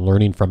that we're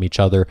learning from each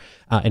other.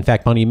 In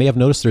fact, Bonnie, you may have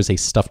noticed there's a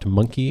stuffed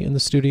monkey in the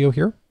studio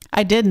here.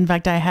 I did. In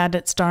fact, I had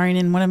it starring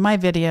in one of my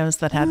videos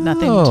that had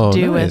nothing to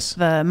do with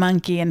the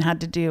monkey and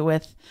had to do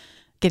with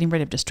getting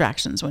rid of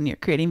distractions when you're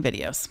creating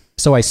videos.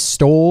 So I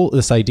stole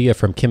this idea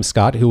from Kim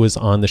Scott, who was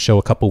on the show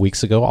a couple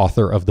weeks ago,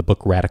 author of the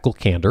book Radical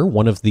Candor.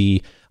 One of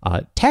the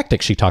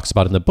tactics she talks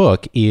about in the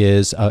book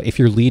is if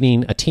you're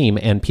leading a team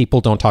and people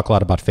don't talk a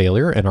lot about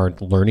failure and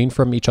aren't learning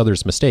from each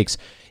other's mistakes,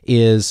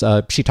 is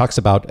she talks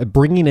about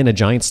bringing in a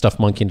giant stuffed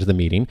monkey into the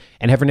meeting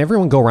and having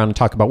everyone go around and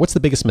talk about what's the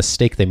biggest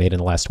mistake they made in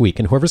the last week.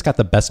 And whoever's got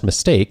the best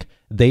mistake,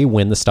 they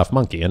win the stuffed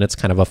monkey. And it's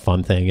kind of a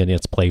fun thing and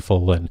it's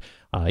playful and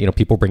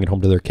people bring it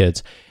home to their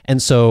kids.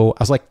 And so I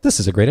was like, this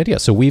is a great idea.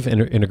 So we've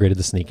integrated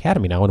this in the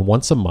Academy now. And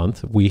once a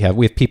month, we have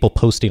people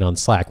posting on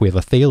Slack. We have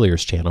a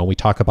failures channel. We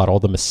talk about all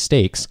the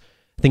mistakes,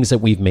 things that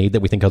we've made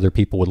that we think other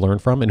people would learn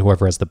from. And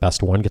whoever has the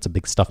best one gets a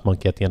big stuffed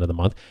monkey at the end of the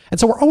month. And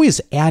so we're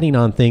always adding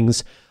on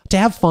things to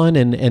have fun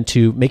and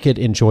to make it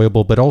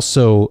enjoyable, but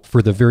also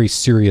for the very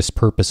serious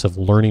purpose of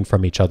learning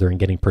from each other and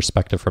getting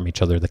perspective from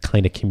each other, the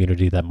kind of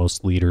community that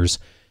most leaders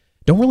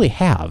don't really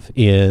have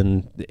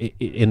in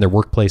their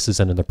workplaces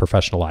and in their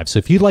professional lives. So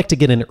if you'd like to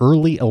get an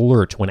early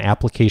alert when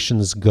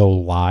applications go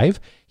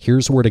live,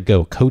 here's where to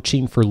go: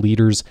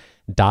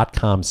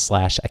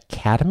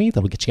 coachingforleaders.com/academy.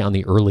 That'll get you on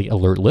the early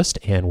alert list,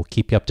 and we'll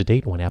keep you up to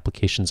date when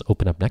applications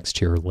open up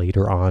next year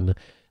later on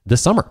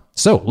this summer.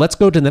 So let's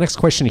go to the next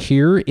question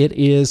here. It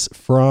is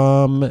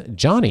from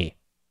Johnny.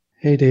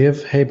 Hey,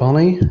 Dave. Hey,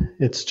 Bonnie.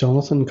 It's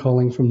Jonathan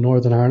calling from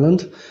Northern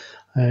Ireland.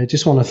 I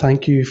just want to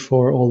thank you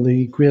for all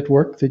the great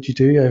work that you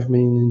do. I've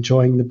been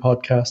enjoying the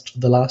podcast for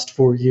the last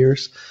 4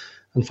 years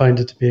and find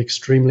it to be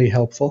extremely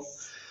helpful.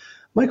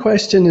 My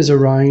question is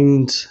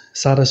around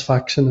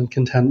satisfaction and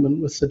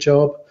contentment with the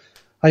job.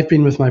 I've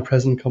been with my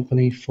present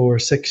company for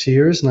 6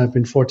 years, and I've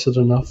been fortunate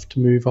enough to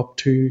move up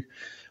 2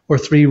 or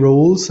 3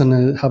 roles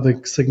and have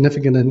a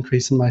significant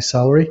increase in my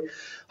salary.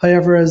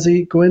 However, as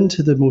I go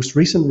into the most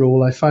recent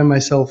role, I find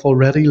myself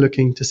already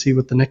looking to see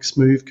what the next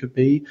move could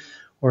be,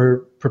 or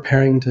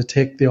preparing to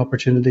take the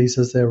opportunities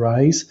as they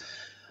arise.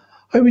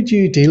 How would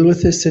you deal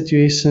with this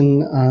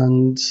situation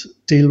and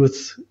deal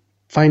with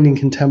finding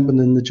contentment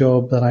in the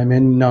job that I'm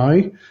in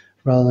now,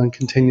 rather than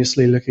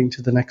continuously looking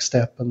to the next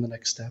step and the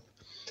next step?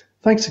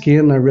 Thanks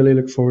again. I really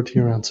look forward to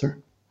your answer.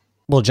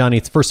 Well, Johnny,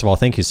 first of all,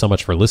 thank you so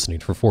much for listening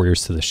for 4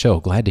 years to the show.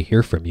 Glad to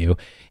hear from you.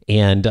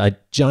 And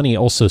Johnny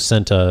also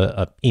sent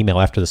a email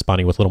after this,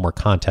 Bonnie, with a little more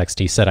context.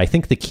 He said, I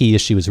think the key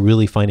issue is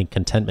really finding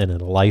contentment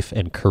in life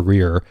and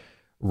career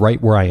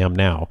right where I am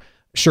now.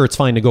 Sure, it's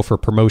fine to go for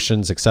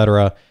promotions,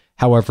 etc.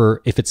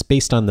 However, if it's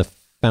based on the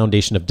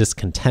foundation of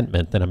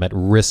discontentment, then I'm at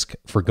risk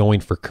for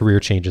going for career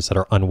changes that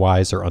are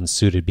unwise or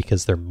unsuited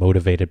because they're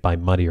motivated by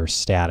money or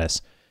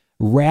status,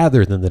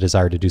 rather than the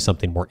desire to do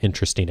something more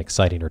interesting,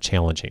 exciting, or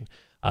challenging.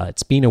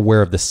 It's being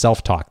aware of the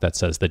self-talk that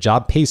says the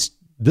job pays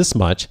this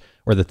much,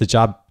 or that the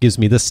job gives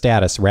me this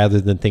status,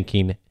 rather than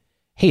thinking,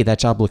 hey, that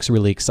job looks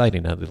really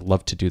exciting. I'd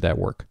love to do that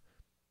work.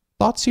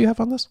 Thoughts you have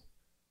on this?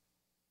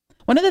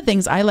 One of the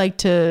things I like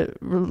to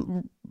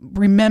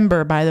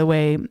remember, by the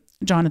way,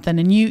 Jonathan,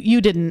 and you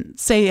didn't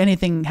say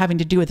anything having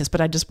to do with this,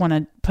 but I just want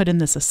to put in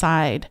this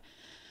aside.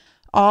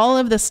 All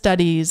of the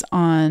studies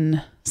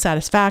on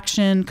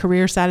satisfaction,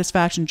 career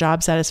satisfaction,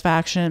 job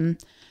satisfaction,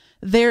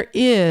 there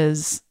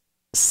is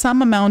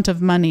some amount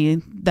of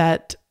money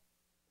that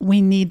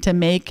we need to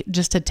make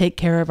just to take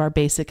care of our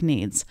basic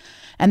needs.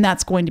 And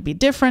that's going to be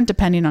different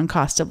depending on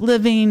cost of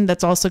living.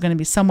 That's also going to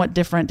be somewhat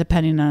different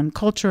depending on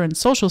culture and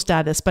social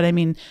status. But I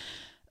mean,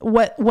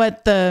 what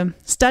the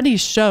studies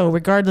show,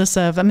 regardless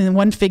of,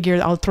 one figure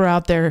I'll throw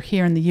out there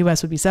here in the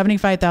US would be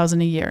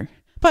 $75,000 a year,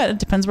 but it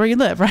depends where you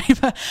live, right?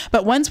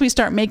 But once we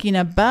start making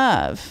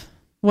above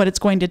what it's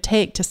going to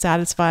take to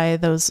satisfy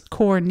those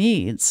core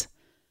needs,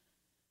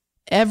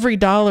 every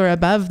dollar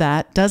above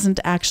that doesn't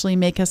actually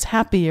make us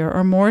happier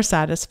or more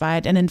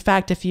satisfied. And in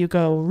fact, if you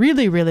go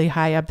really, really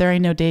high up there, I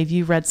know, Dave,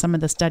 you read some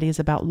of the studies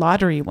about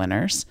lottery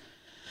winners,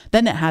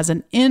 then it has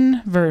an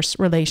inverse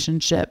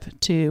relationship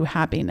to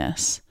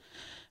happiness.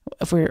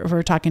 If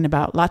we're talking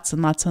about lots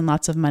and lots and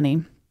lots of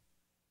money.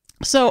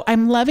 So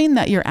I'm loving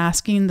that you're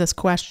asking this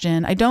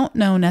question. I don't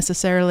know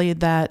necessarily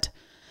that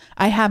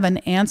I have an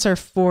answer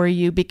for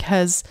you,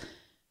 because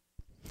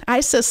I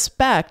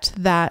suspect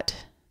that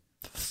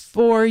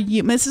for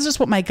you, this is just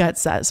what my gut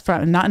says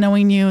from not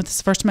knowing you, this is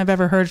the first time I've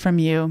ever heard from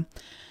you,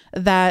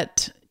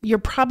 that you're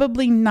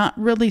probably not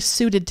really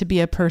suited to be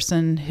a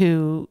person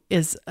who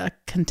is a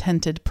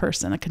content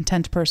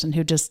person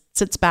who just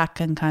sits back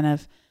and kind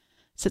of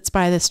sits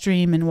by the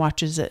stream and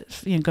watches it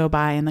go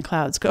by and the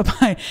clouds go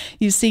by.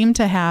 You seem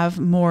to have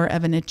more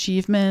of an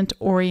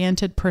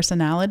achievement-oriented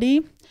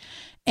personality.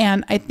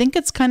 And I think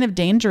it's kind of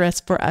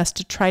dangerous for us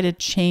to try to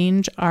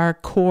change our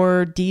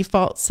core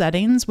default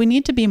settings. We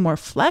need to be more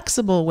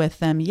flexible with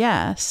them,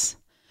 yes.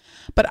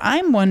 But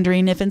I'm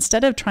wondering if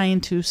instead of trying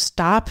to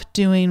stop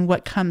doing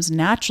what comes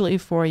naturally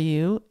for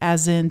you,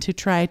 as in to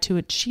try to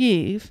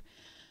achieve,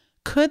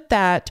 could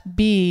that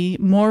be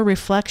more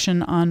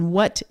reflection on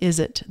what is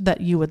it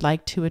that you would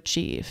like to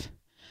achieve?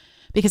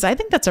 because I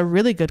think that's a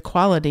really good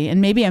quality.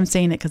 And maybe I'm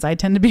saying it because I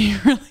tend to be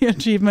really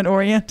achievement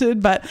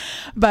oriented, but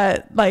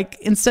like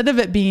instead of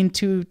it being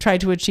to try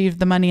to achieve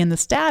the money and the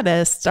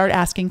status, start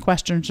asking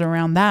questions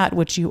around that,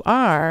 which you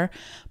are.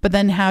 But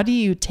then how do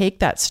you take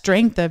that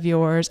strength of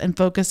yours and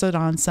focus it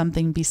on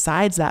something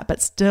besides that,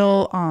 but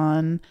still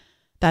on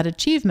that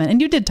achievement?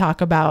 And you did talk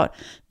about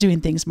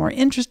doing things more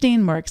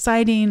interesting, more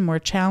exciting, more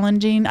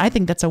challenging. I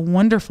think that's a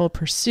wonderful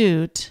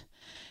pursuit.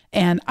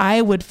 And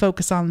I would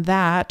focus on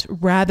that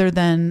rather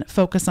than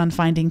focus on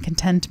finding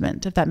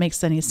contentment, if that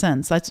makes any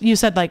sense. Like you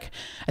said, like,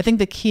 I think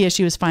the key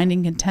issue is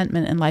finding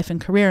contentment in life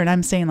and career. And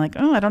I'm saying like,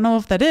 oh, I don't know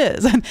if that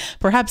is. And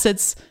perhaps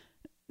it's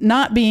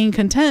not being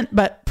content,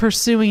 but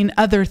pursuing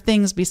other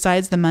things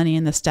besides the money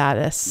and the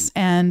status.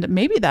 And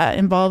maybe that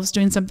involves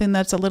doing something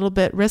that's a little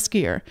bit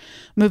riskier.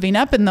 Moving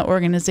up in the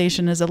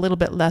organization is a little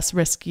bit less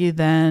risky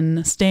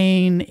than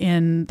staying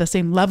in the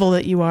same level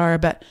that you are,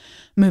 but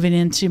moving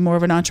into more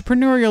of an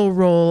entrepreneurial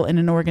role in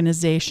an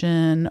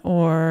organization,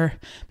 or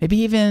maybe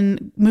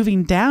even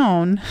moving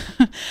down,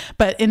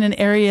 but in an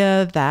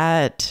area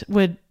that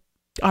would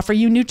offer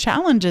you new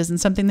challenges and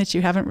something that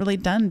you haven't really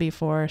done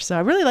before. So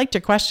I really liked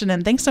your question,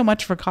 and thanks so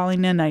much for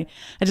calling in. I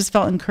just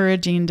felt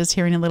encouraging just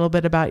hearing a little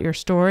bit about your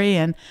story,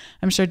 and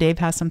I'm sure Dave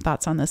has some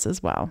thoughts on this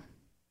as well.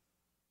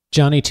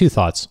 Johnny, 2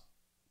 thoughts.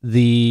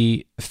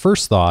 The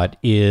first thought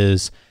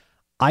is,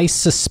 I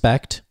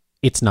suspect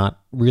it's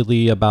not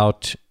really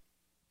about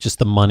just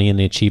the money and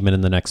the achievement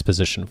in the next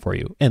position for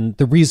you. And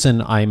the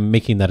reason I'm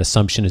making that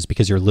assumption is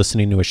because you're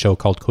listening to a show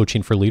called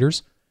Coaching for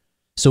Leaders.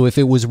 So if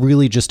it was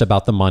really just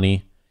about the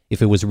money,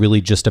 if it was really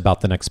just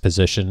about the next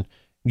position,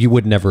 you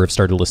would never have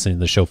started listening to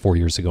the show 4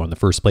 years ago in the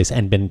first place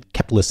and been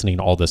kept listening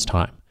all this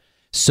time.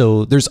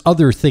 So there's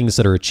other things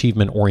that are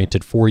achievement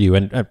oriented for you.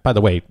 And by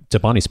the way, to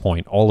Bonnie's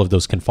point, all of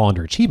those can fall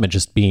under achievement,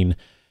 just being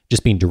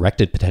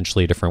directed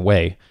potentially a different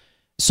way.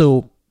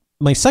 So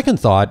my second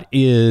thought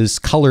is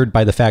colored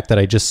by the fact that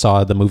I just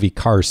saw the movie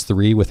Cars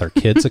 3 with our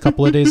kids a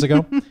couple of days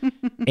ago.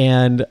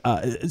 And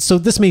so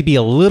this may be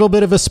a little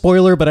bit of a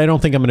spoiler, but I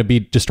don't think I'm going to be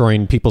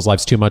destroying people's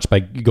lives too much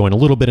by going a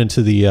little bit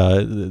into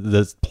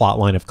the plot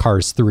line of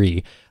Cars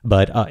 3.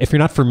 But if you're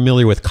not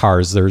familiar with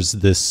Cars, there's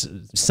this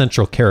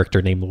central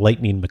character named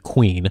Lightning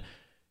McQueen,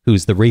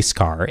 who's the race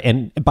car.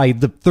 And by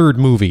the third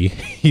movie,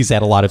 he's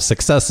had a lot of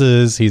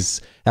successes.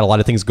 He's had a lot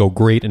of things go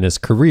great in his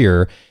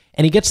career.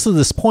 And he gets to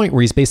this point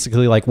where he's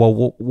basically like,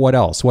 well, what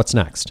else? What's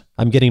next?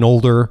 I'm getting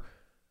older.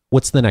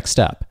 What's the next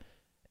step?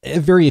 A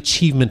very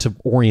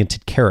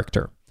achievement-oriented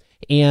character.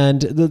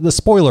 And the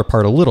spoiler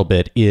part a little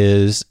bit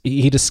is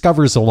he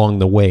discovers along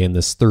the way in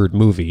this third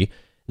movie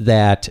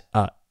that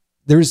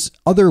there's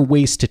other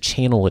ways to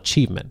channel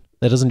achievement.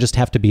 That doesn't just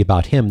have to be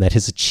about him, that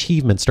his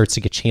achievement starts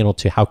to get channeled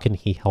to how can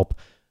he help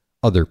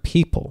other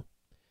people.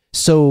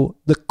 So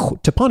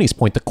to Bonnie's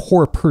point, the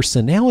core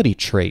personality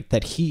trait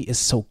that he is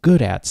so good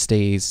at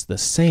stays the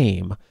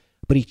same,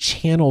 but he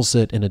channels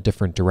it in a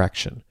different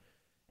direction.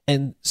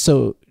 And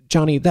so,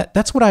 Johnny,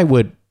 that's what I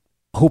would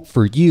hope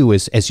for you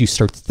as you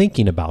start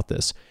thinking about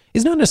this,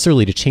 is not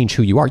necessarily to change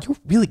who you are. You're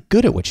really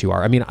good at what you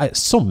are. I mean,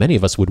 so many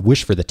of us would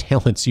wish for the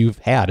talents you've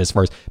had as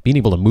far as being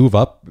able to move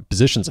up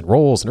positions and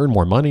roles and earn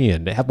more money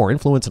and have more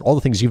influence and all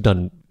the things you've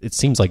done, it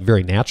seems like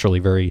very naturally,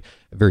 very,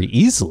 very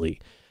easily.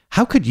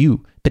 How could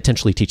you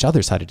potentially teach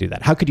others how to do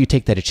that? How could you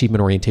take that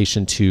achievement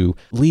orientation to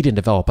lead and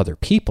develop other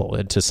people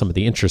into some of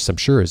the interests, I'm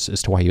sure, as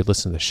to why you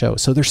listen to the show?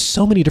 So there's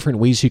so many different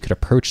ways you could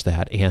approach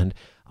that. And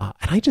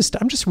I'm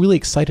just really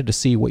excited to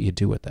see what you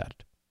do with that.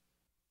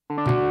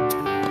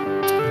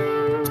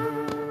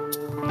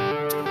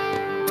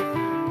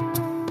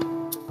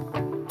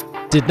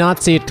 Did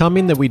not see it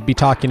coming that we'd be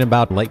talking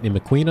about Lightning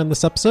McQueen on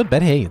this episode,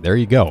 but hey, there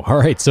you go. All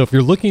right, so if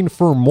you're looking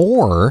for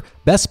more,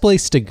 best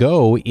place to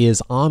go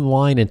is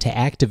online and to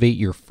activate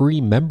your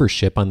free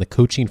membership on the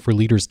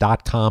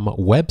coachingforleaders.com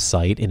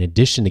website. In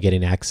addition to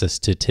getting access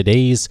to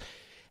today's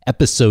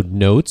episode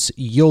notes,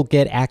 you'll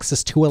get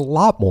access to a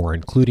lot more,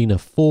 including a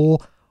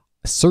full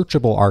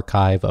searchable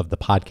archive of the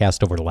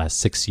podcast over the last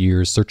 6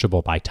 years,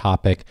 searchable by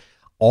topic,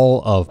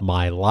 all of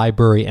my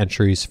library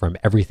entries from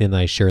everything that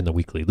I share in the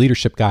weekly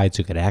leadership guides.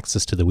 You get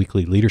access to the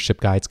weekly leadership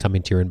guides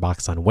coming to your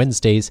inbox on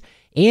Wednesdays.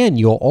 And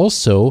you'll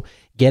also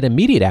get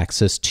immediate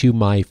access to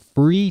my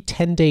free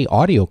 10-day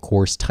audio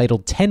course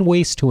titled 10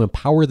 Ways to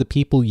Empower the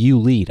People You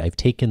Lead. I've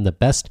taken the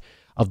best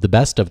of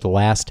the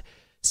last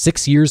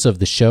 6 years of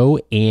the show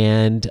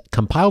and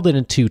compiled it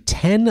into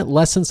 10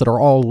 lessons that are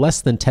all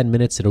less than 10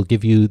 minutes. It'll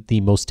give you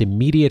the most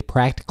immediate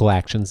practical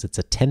actions. It's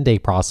a 10-day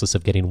process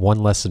of getting one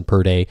lesson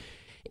per day,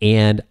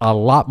 and a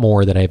lot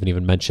more that I haven't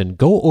even mentioned.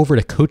 Go over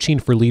to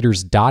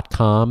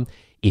coachingforleaders.com.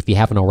 If you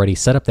haven't already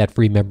set up that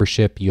free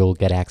membership, you'll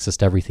get access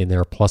to everything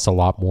there, plus a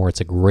lot more.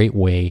 It's a great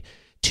way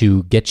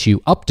to get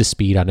you up to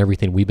speed on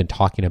everything we've been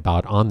talking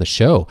about on the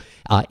show.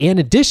 In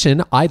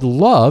addition, I'd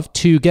love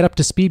to get up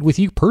to speed with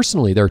you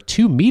personally. There are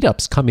 2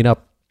 meetups coming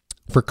up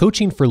for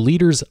Coaching for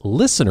Leaders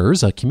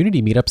listeners,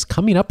 community meetups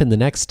coming up in the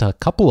next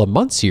couple of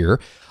months here.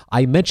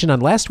 I mentioned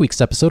on last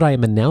week's episode, I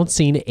am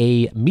announcing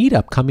a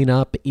meetup coming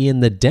up in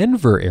the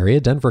Denver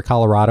area, Denver,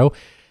 Colorado,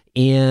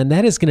 and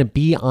that is going to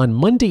be on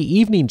Monday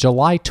evening,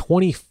 July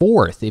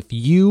 24th. If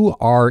you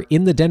are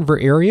in the Denver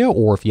area,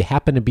 or if you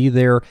happen to be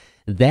there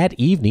that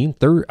evening,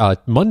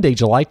 Monday,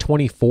 July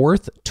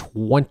 24th,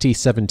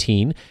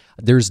 2017.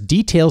 There's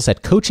details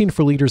at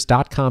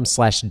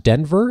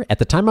coachingforleaders.com/Denver. At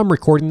the time I'm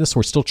recording this,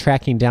 we're still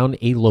tracking down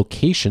a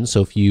location. So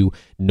if you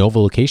know of a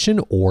location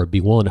or be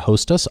willing to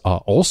host us,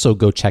 also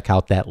go check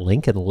out that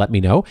link and let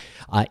me know.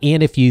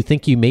 And if you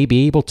think you may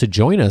be able to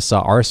join us,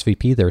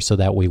 RSVP there so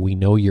that way we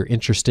know you're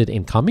interested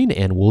in coming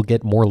and we'll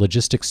get more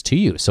logistics to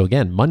you. So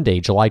again, Monday,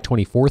 July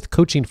 24th,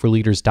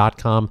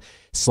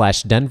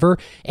 coachingforleaders.com/Denver.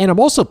 And I'm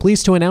also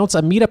pleased to announce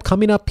a meetup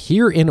coming up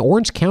here in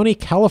Orange County,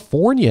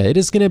 California. It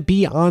is going to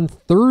be on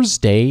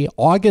Thursday,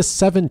 August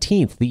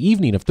 17th, the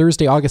evening of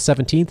Thursday, August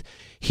 17th,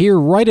 here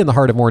right in the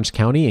heart of Orange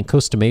County in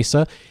Costa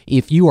Mesa.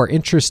 If you are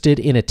interested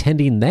in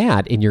attending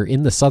that and you're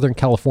in the Southern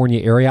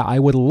California area, I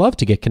would love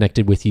to get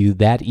connected with you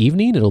that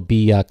evening. It'll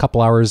be a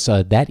couple hours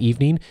that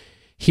evening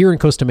here in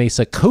Costa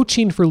Mesa.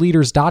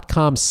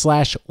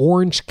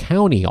 coachingforleaders.com/Orange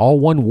County, all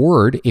one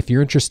word. If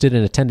you're interested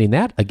in attending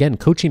that, again,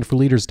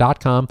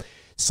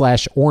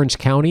 coachingforleaders.com/Orange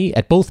County.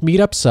 At both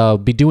meetups, I'll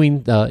be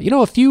doing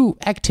a few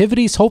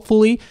activities,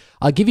 hopefully.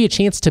 I'll give you a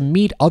chance to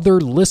meet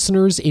other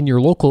listeners in your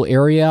local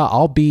area.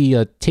 I'll be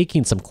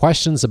taking some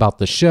questions about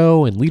the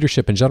show and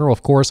leadership in general,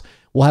 of course.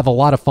 We'll have a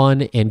lot of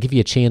fun and give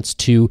you a chance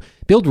to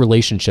build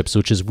relationships,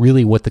 which is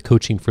really what the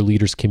Coaching for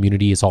Leaders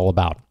community is all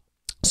about.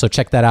 So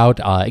check that out.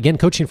 Again,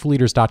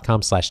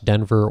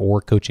 coachingforleaders.com/Denver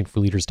or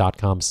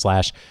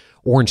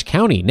coachingforleaders.com/Orange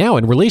County. Now,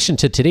 in relation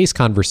to today's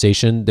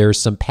conversation, there's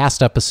some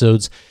past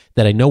episodes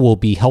that I know will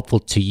be helpful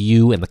to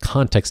you in the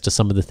context of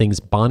some of the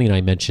things Bonnie and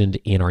I mentioned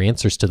in our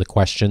answers to the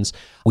questions.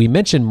 We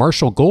mentioned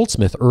Marshall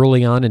Goldsmith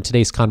early on in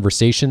today's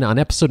conversation on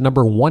episode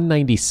number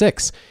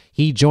 196.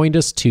 He joined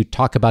us to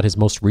talk about his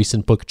most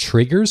recent book,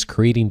 Triggers,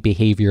 Creating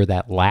Behavior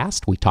That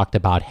Lasts. We talked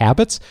about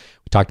habits.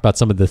 We talked about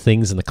some of the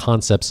things and the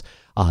concepts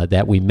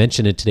that we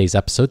mentioned in today's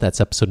episode.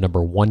 That's episode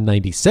number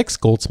 196.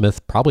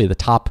 Goldsmith, probably the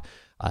top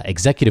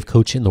executive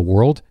coach in the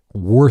world.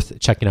 Worth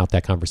checking out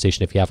that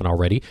conversation if you haven't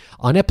already.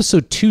 On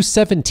episode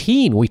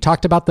 217, we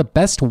talked about the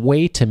best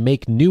way to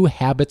make new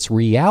habits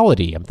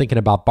reality. I'm thinking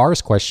about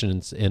Bar's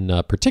questions in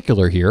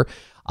particular here.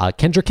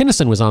 Kendra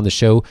Kinnison was on the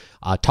show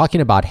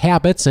talking about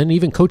habits and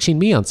even coaching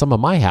me on some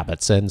of my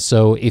habits. And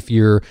so if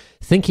you're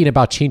thinking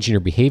about changing your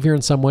behavior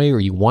in some way,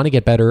 or you want to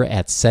get better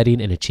at setting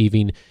and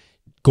achieving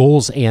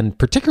goals and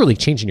particularly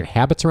changing your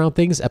habits around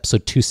things,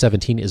 episode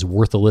 217 is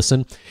worth a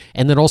listen.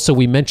 And then also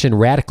we mentioned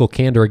Radical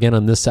Candor again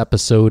on this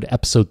episode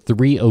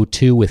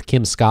 302 with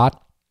Kim Scott,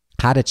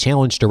 how to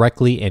challenge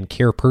directly and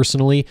care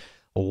personally.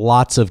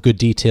 Lots of good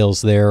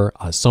details there.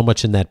 So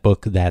much in that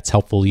book that's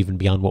helpful even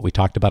beyond what we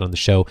talked about on the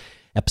show.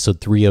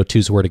 Episode 302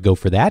 is where to go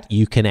for that.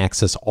 You can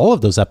access all of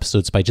those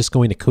episodes by just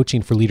going to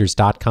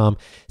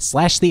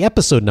coachingforleaders.com/the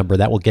episode number.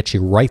 That will get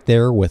you right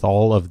there with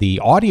all of the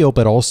audio,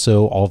 but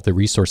also all of the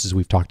resources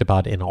we've talked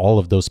about in all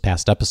of those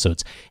past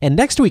episodes. And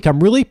next week,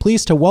 I'm really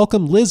pleased to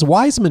welcome Liz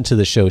Wiseman to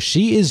the show.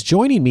 She is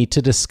joining me to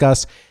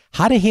discuss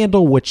how to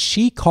handle what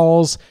she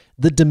calls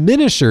the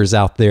diminishers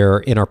out there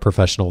in our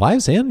professional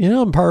lives and, in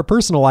our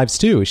personal lives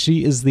too.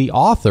 She is the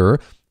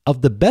author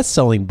of the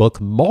best-selling book,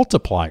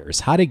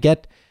 Multipliers, How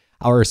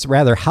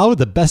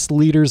the Best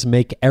Leaders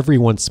Make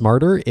Everyone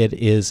Smarter. It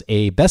is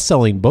a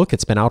best-selling book.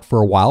 It's been out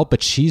for a while,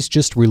 but she's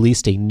just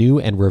released a new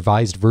and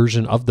revised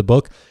version of the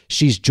book.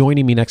 She's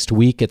joining me next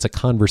week. It's a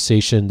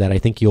conversation that I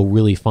think you'll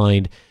really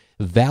find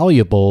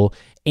valuable.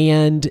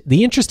 And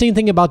the interesting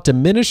thing about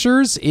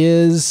diminishers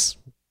is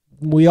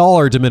we all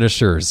are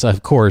diminishers,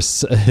 of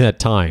course, at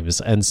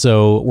times. And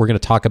so we're going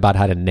to talk about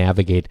how to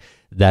navigate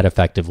that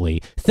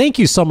effectively. Thank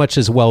you so much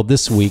as well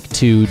this week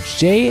to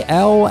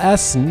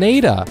JLS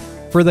Nada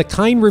for the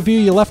kind review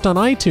you left on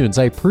iTunes.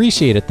 I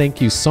appreciate it.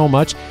 Thank you so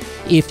much.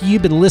 If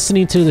you've been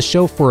listening to the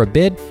show for a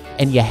bit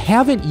and you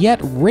haven't yet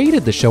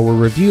rated the show or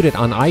reviewed it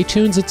on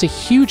iTunes, it's a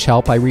huge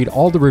help. I read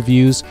all the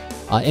reviews,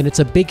 and it's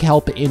a big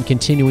help in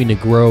continuing to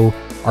grow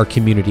our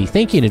community.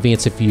 Thank you in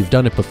advance if you've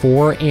done it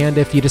before, and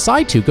if you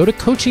decide to, go to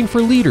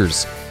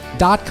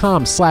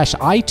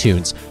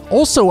coachingforleaders.com/iTunes.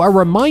 Also, a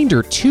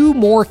reminder, 2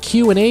 more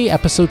Q&A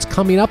episodes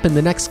coming up in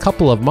the next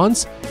couple of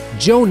months.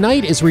 Joe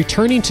Knight is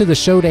returning to the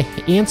show to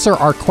answer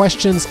our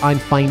questions on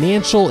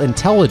financial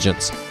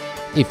intelligence.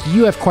 If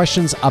you have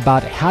questions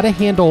about how to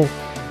handle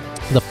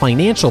the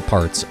financial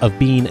parts of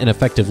being an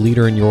effective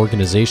leader in your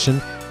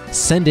organization,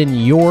 send in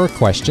your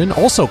question.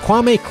 Also,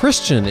 Kwame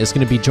Christian is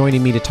going to be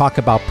joining me to talk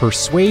about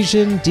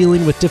persuasion,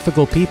 dealing with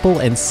difficult people,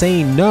 and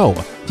saying no.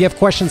 If you have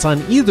questions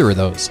on either of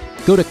those,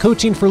 go to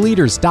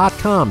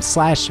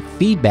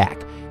coachingforleaders.com/feedback.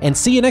 And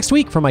see you next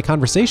week for my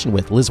conversation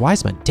with Liz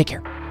Wiseman. Take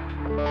care.